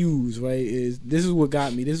word she used, right, is this is what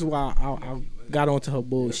got me. This is why I got onto her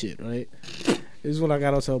bullshit, right? This is when I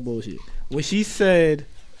got onto her bullshit. When she said,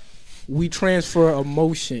 we transfer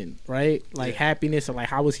emotion, right? Like happiness, or like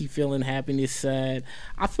how was he feeling? Happiness, sad.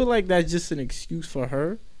 I feel like that's just an excuse for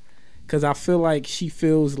her. Because I feel like she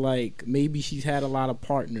feels like maybe she's had a lot of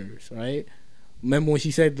partners, right? Remember when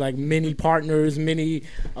she said like many partners, many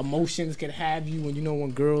emotions can have you, and you know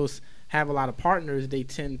when girls have a lot of partners, they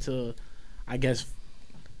tend to, I guess,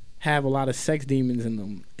 have a lot of sex demons in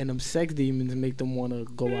them, and them sex demons make them want to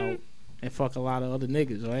go out and fuck a lot of other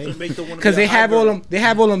niggas, right? Because they have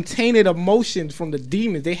all them tainted emotions from the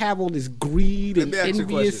demons. They have all this greed Let and me ask you a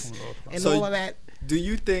envious question. and So all of that. Do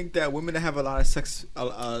you think that women that have a lot of sex?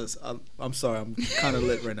 I'm sorry, I'm kind of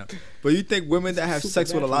lit right now. But you think women that have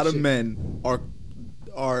sex with a lot of men are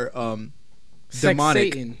Sex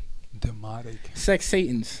demonic? Satan. Demonic. Sex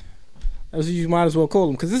Satans. That's what you might as well call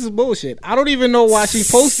them, because this is bullshit. I don't even know why she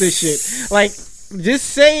posts this shit. Like, just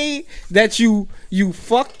say that you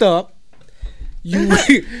fucked up. You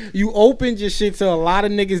you opened your shit to a lot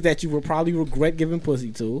of niggas that you would probably regret giving pussy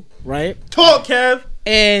to, right? Talk, Kev.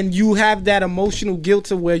 And you have that emotional guilt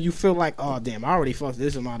to where you feel like, oh damn, I already fucked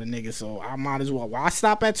this amount of niggas, so I might as well. Why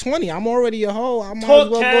stop at 20? I'm already a hoe. I might Talk, as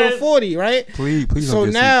well go to Kev. 40, right? Please So don't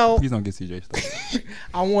get now- please don't get CJ stuff.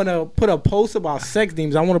 I want to put a post about sex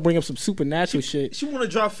demons. I want to bring up some supernatural shit. She want to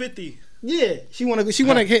drop 50. Yeah, she wanna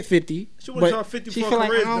hit 50. She wanna but drop 50 She for feel her like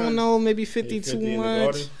career's I don't done. know, maybe 50 50 too in the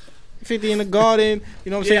much. garden. 50 in the garden. You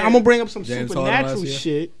know what I'm saying? Yeah. I'm gonna bring up some James supernatural Harden last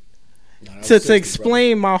shit. to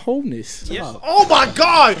explain my wholeness. Yeah. Oh my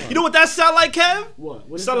God! You know what that sound like, Kev?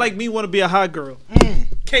 What? Sound like me want to be a hot girl.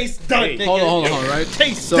 Case done. Hey, nigga. Hold on, right?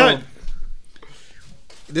 Case So done.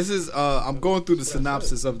 this is I'm going through the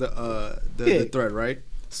synopsis of the thread, right?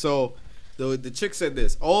 So the chick said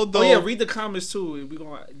this. Although Oh yeah, read the comments too. We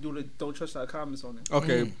gonna do the don't trust our comments on it.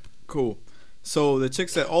 Okay, cool. So the chick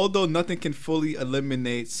said, although nothing can fully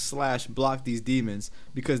eliminate / block these demons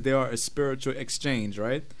because they are a spiritual exchange,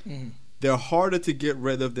 right? They're harder to get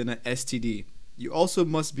rid of than an STD. You also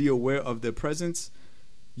must be aware of their presence,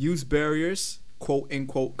 use barriers, quote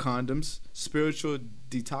unquote condoms, spiritual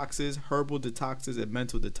detoxes, herbal detoxes, and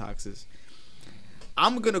mental detoxes.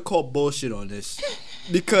 I'm gonna call bullshit on this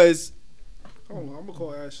because Hold on, I'm gonna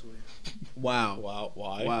call Ashley. wow.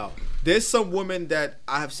 Why? Wow. There's some women that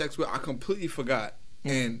I have sex with I completely forgot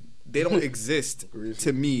and they don't exist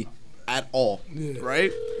to me at all.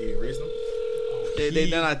 Right? You erase them?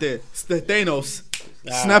 They're not there. It's the Thanos.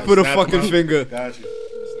 Snap of the snap fucking them up. finger. Got you.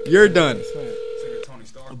 You're done. It's like a Tony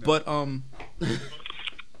Stark. But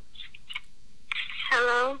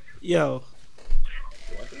Hello. Yo,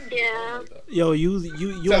 Yeah. yo, you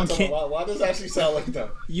on Why does it actually sound like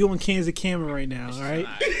that? you on Kansas camera right now, all right?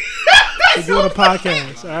 You're doing a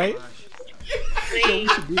podcast, all right? Wait.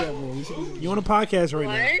 You on a podcast right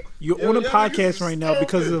now. What? You're on a podcast right now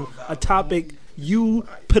because of a topic you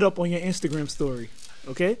put up on your Instagram story.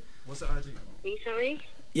 Okay? What's the IG? Recently?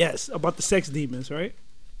 Yes, about the sex demons, right?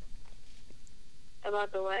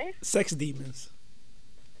 About the what? Sex demons.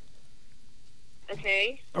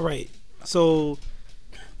 Okay. All right. So,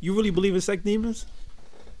 you really believe in sex demons?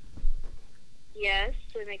 Yes,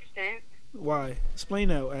 to an extent. Why? Explain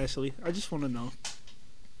that, Ashley. I just want to know.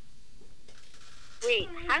 Wait,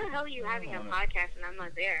 how the hell are you having a podcast and I'm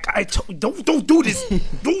not there? Don't do this.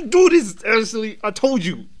 Don't do this, Ashley. I told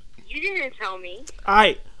you. You didn't tell me. All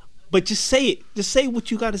right, but just say it. Just say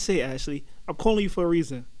what you got to say, Ashley. I'm calling you for a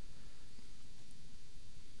reason.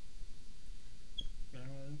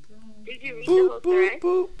 Did you read the whole thread?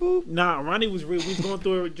 boop, boop. Nah, Ronnie was we was going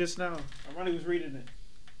through it just now. Ronnie was reading it.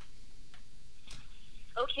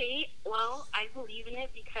 Okay, well, I believe in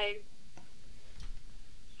it because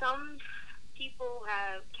some people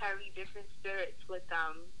have carry different spirits with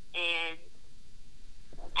them, and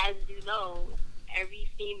as you know, every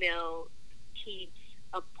female keeps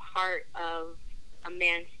a part of a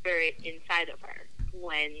man's spirit inside of her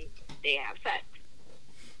when they have sex.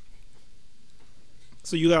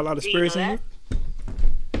 So you got a lot of Do you spirits know in you?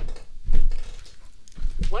 that?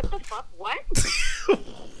 What the fuck? What?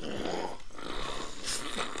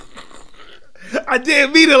 I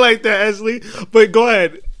didn't mean it like that, Ashley. But go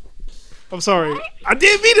ahead. I'm sorry. What? I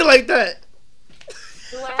didn't mean it like that.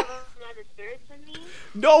 Do I have a lot of spirits in me?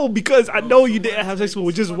 No, because I know you didn't have sex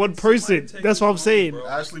with just one person. That's what I'm saying.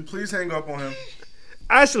 Ashley, please hang up on him.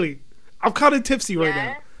 Ashley, I'm kind of tipsy right Yeah?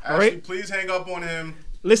 now. All Ashley, right? please hang up on him.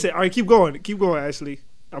 Listen, all right, keep going. Keep going, Ashley.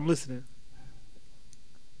 I'm listening.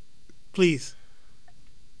 Please.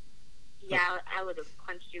 Yeah, I would have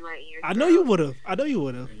punched you right in your I know throat. you would have. I know you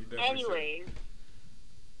would have. Anyways,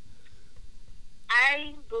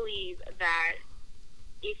 I believe that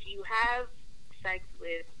if you have sex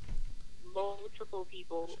with multiple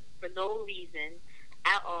people for no reason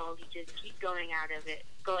at all, you just keep going at it.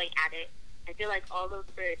 I feel like all those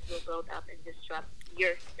spirits will build up and disrupt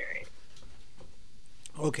your spirit.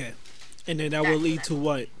 Okay. And then that will lead to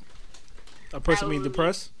what? A person being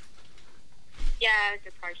depressed? Yeah,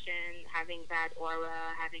 depression, having bad aura,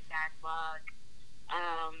 having bad luck,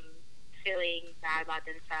 feeling bad about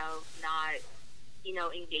themselves, not,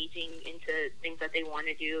 engaging into things that they want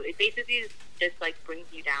to do. It basically just like brings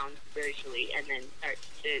you down spiritually and then starts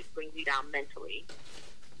to bring you down mentally.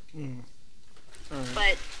 All right.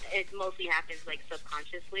 But it mostly happens like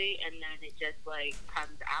subconsciously, and then it just like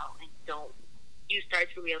comes out, and you start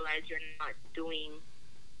to realize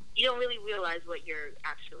you don't really realize what you're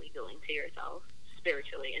actually doing to yourself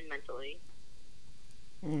spiritually and mentally.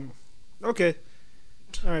 Okay.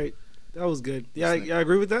 All right. That was good. Yeah, I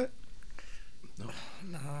agree with that?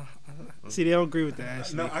 Nah. See, they don't agree with that,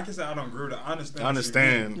 Ashley. No, I can say I don't agree with it. I understand. I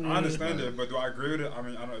understand. I understand it, but do I agree with it? I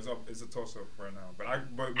mean, I don't. It's a toss up right now. But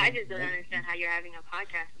I just don't understand how you're having a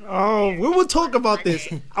podcast. Oh, we will talk about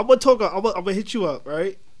this. I'm gonna hit you up,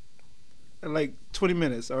 right? In like 20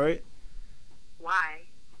 minutes, all right? Why?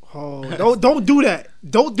 Oh, don't do that.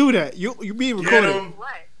 Don't do that. You being Get recorded. him. What?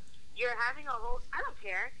 You're having a whole... I don't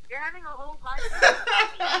care. You're having a whole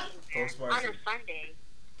podcast on a Sunday.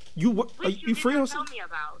 Are you free didn't on tell Sunday? me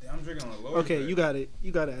about. I'm drinking on a low. Okay, you got it.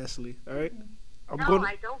 You got it, Ashley. All right. No,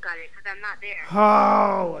 I don't got it because I'm not there.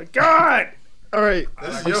 Oh my God! All right. This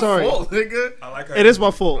is I'm your sorry. fault, nigga. I like her. It is my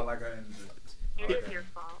fault. I like her energy. It is your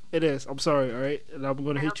fault. It is. I'm sorry. All right, and I'm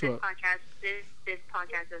gonna I hope hit you up. this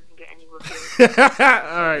podcast doesn't get any reviews.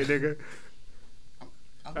 All right, nigga.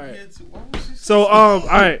 I'm All right. here too. What was she So all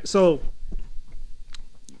right. So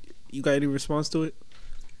you got any response to it?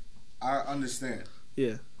 I understand,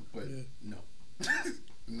 Yeah. but Yeah. no.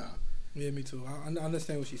 Nah. Yeah, me too. I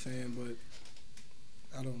understand what she's saying, but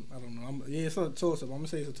I don't know. It's a toss up. I'm gonna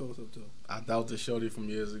say it's a toss up too. I doubt the shorty from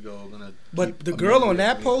years ago gonna. But keep the girl on amending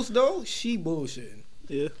that it. post though, she bullshitting.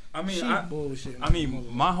 Yeah. I mean, She bullshitting. I mean,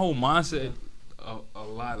 my whole mindset a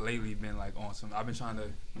lot lately been like on some. I've been trying to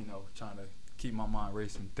keep my mind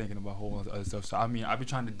racing, thinking about whole other stuff. So I mean, I've been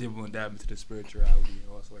trying to dibble and dab into the spirituality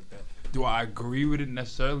and all stuff like that. Do I agree with it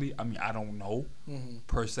necessarily? I mean, I don't know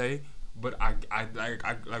per se, but I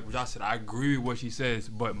like what y'all said. I agree with what she says,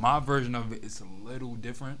 but my version of it is a little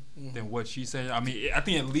different than what she's saying. I mean, I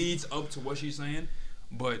think it leads up to what she's saying,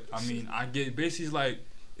 but I mean, I get basically it's like.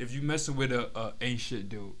 If you messing with a ain't shit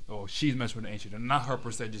dude, or she's messing with an ain't shit dude, not her per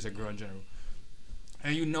se, just a girl in general,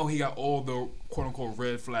 and you know he got all the quote unquote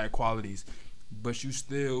red flag qualities, but you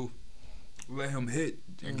still let him hit,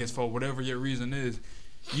 I guess for whatever your reason is,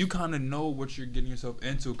 you kind of know what you're getting yourself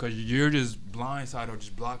into because you're just blindsided or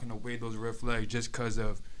just blocking away those red flags just because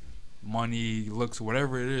of money, looks,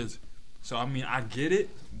 whatever it is. So I mean, I get it,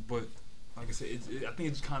 but. Like I said, I think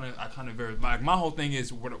it's kind of very like my whole thing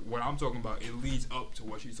is what I'm talking about. It leads up to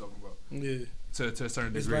what she's talking about. Yeah. To a certain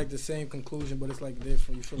degree. It's like the same conclusion, but it's like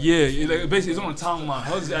different. You feel like Like basically it's on the timeline.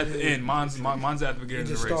 Hers at the end, mine's at the beginning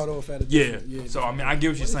You of just the race. start off at a Yeah. different, So I mean, I get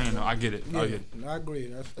what you're saying though. I get it. I get it. I agree.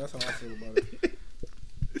 That's how I feel about it.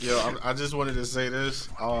 Yo, I just wanted to say this.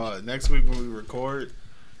 Next week when we record,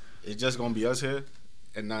 it's just gonna be us here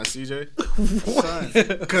and not CJ. Son,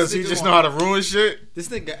 Because he just know how to ruin shit. this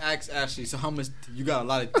nigga asked Ashley, so how much you got a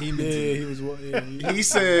lot of demons in Yeah, you. he was. Yeah, He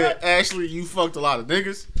said, Ashley, you fucked a lot of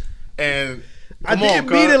niggas. And I come didn't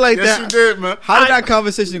on, mean cuz. it like yes, that. you did, man. How did that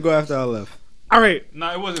conversation go after I left? All right.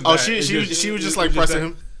 No, it wasn't. Oh, bad. she It's was just it like pressing that-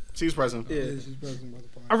 him. She was pressing him. Yeah. she's present by the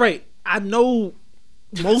part. All right. I know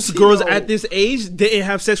most girls at this age didn't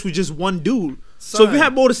have sex with just one dude. So if Son. you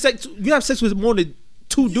have more than sex, you have sex with more than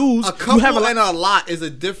two dudes. A couple you have and a lot is a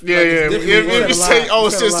different. Yeah, like, yeah. it's If different you words. say, oh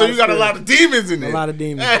You said a shit, lot so of you got a shit. lot of demons in A there. lot of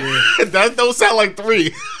demons. Yeah, That don't sound like 3.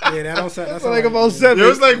 yeah that don't sound. That's like about 7. It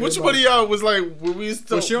was like, which one of y'all was like when we was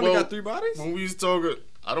So talking? she only got 3 bodies? When we was talking,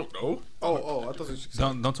 I don't know. Oh, I thought it was.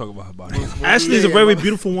 Don't talk about her body. Ashley is a very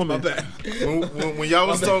beautiful woman. When y'all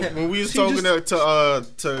was talking, when we was talking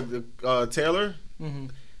to Taylor.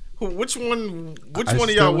 Which one of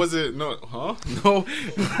y'all was it? No, huh? No.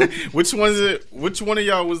 Which one is it? Which one of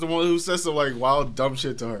y'all was the one who said some like wild dumb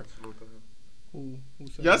shit to her? Who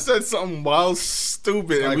said Y'all that? said something wild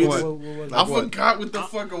stupid. Like and we what? just- What was I it? forgot what the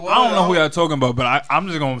fuck it was. I don't know who y'all talking about, but I'm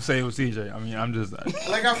just gonna say it was CJ. I mean, I'm just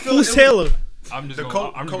Like I feel Who's it Taylor? I'm just The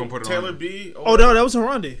gonna put it Taylor on. B. Oh no, that was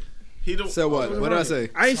Harambe. He don't. Said what? What did I say?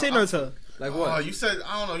 I ain't say nothing to her. Like Oh, what? you said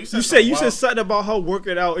I don't know. You something said wild. something about her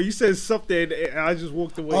working out, or you said something, and I just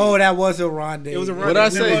walked away. Oh, that was a rendezvous. It was a What did I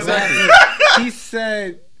say It was- exactly? He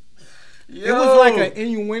said it Yo. was like an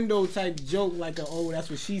innuendo type joke, like a oh that's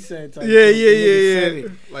what she said type. Yeah, joke. yeah, The nigga yeah, said yeah.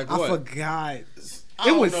 it. Like I what? forgot. I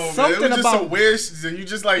don't It was know, man. something It was just about some weird shit. And you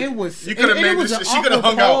just like It was- you could have and it made was this. an She could have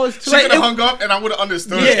hung awkward out. pause, She too. could have Like, hung up, and I would have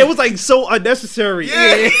understood. Yeah, it was like so unnecessary.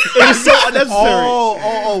 Yeah. It was so unnecessary.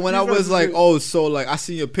 Oh, when I was like, shit. oh, so like I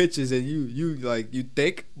see your pictures and you like you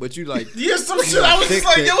thick, but you like Yeah, some shit. I was just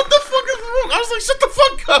like, yo, what the fuck is wrong? I was like, shut the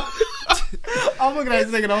fuck up. I'm looking at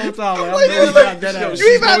this nigga the whole time. Like, I'm Like, really like, not dead yo, ass. she's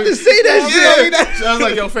even have to say that Yeah. So I was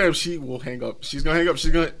like, yo, fam, she will hang up. She's gonna hang up.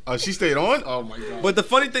 She's gonna. She stayed on. Oh my god. But the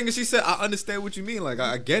funny thing is, she said, "I understand what you mean. Like,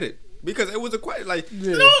 I get it because it was a question. Like,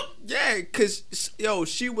 Yeah. yeah, because yo,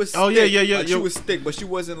 she was. Oh, thick. yeah, yeah, yeah, Like, yo. she was thick, but she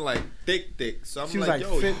wasn't like thick. So I'm She was like, like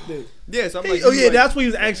yo, fit thick. yeah. So I'm like, Oh you yeah, like, that's what he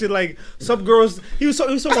was actually like. Some girls, he was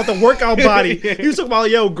talking about the workout body. He was talking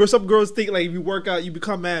about some girls think like if you work out, you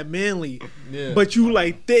become mad manly, yeah. but you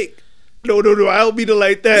like thick. No, I don't mean it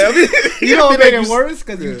like that. I mean, You know what like made it you- worse?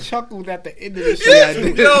 Because Yeah. you chuckled at the end of the shit. I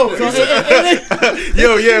did.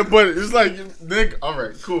 Yo, yeah, but it's like, nigga. All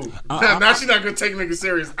right, cool. Now she's not gonna take nigga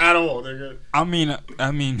serious at all, nigga. I mean, At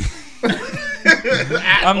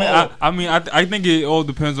all. I think it all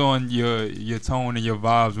depends on your tone and your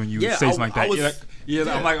vibes when you Yeah, say something like I that. was-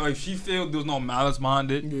 I'm like, if she feel there's no malice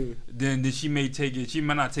behind it, Yeah. then she may take it. She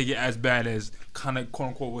might not take it as bad as kind of quote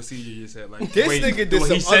unquote what CJ just said. Like This the way, nigga did the way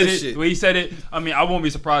he some said other it, shit. The way he said it. I mean, I won't be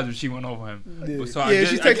surprised if she went over him. Yeah. So Yeah,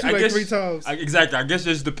 she texted you like guess- 3 times. Exactly. I guess it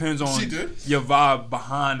just depends on She did? your vibe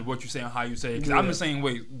behind what you say and how you say it. Because I'm Yeah. the same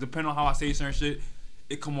way. Depending on how I say certain shit,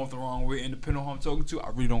 it come off the wrong way, and depending on who I'm talking to, I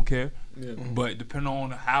really don't care. Yeah. But depending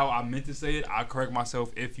on how I meant to say it, I correct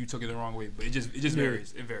myself if you took it the wrong way. But it just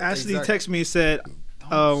varies. It varies. Ashley Exactly. texted me and said,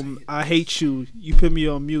 Don't say it. I hate you. You put me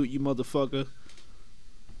on mute, you motherfucker.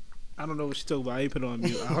 I don't know what she talking about. I ain't put her on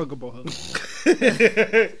mute. I hung up on her.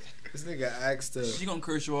 This nigga asked her. She gonna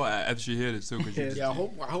curse you out after she hears it too. Cause Yeah. Yeah, I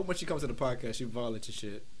hope when she comes to the podcast, she violates your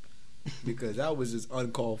shit. Because that was just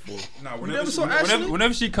uncalled for. Nah, never saw Ashley?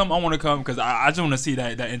 whenever she come, I want to come because I just want to see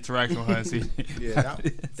that interaction with her and see. Yeah,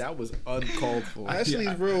 that was uncalled for.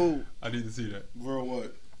 Ashley's real. I need to see that. Real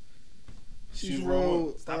what? She's She's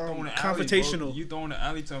real Stop throwing the alley, confrontational. bro. You throwing the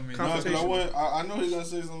alley to me. Nah, 'cause Confrontational. I know he's gonna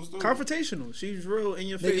say something stupid. Confrontational. She's real in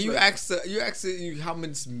your face. Nigga, you like- asked her how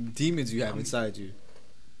many demons you have inside you.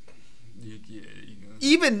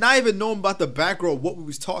 Even not even knowing about the background of what we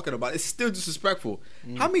was talking about, it's still disrespectful.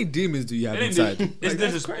 How many demons do you have inside you? It's, Like,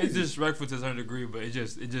 that's it's crazy. disrespectful to a certain degree, but it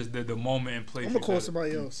just the moment and place. I'm gonna call because-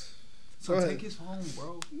 somebody else. So Go take ahead. his phone,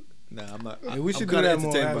 bro. Nah, I'm not. Yeah, we should I'm do kinda that more.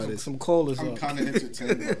 entertained Have by some, this. some callers I'm up. kind of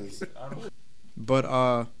entertained by this.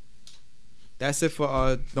 But that's it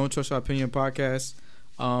for Don't Trust Your Opinion podcast.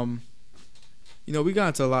 We got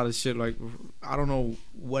into a lot of shit. Like, I don't know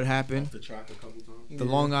what happened. The track a couple times. The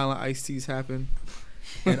Long Island iced teas happened,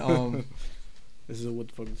 and This is what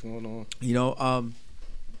the fuck is going on.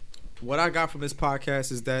 what I got from this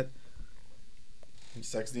podcast is that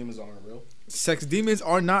Sex demons aren't real. sex demons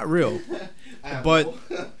are not real, but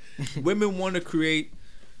women want to create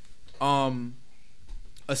a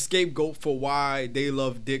scapegoat for why they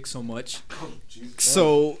love dick so much.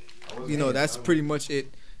 So that's pretty much it.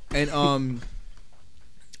 And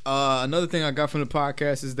another thing I got from the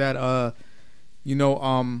podcast is that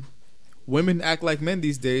women act like men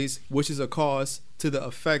these days, which is a cause to the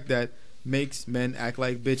effect that makes men act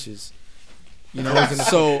like bitches.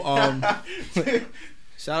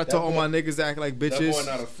 Shout out to all my niggas that act like That boy bitches.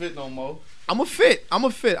 not a fit no more. I'm a fit.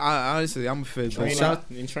 Honestly, I'm a fit. But shout,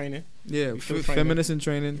 In training. yeah, We still training. feminist in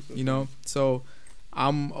training. So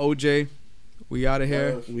I'm OJ. We out of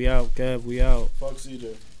here. We out, Kev. We out. Fuck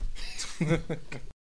CJ.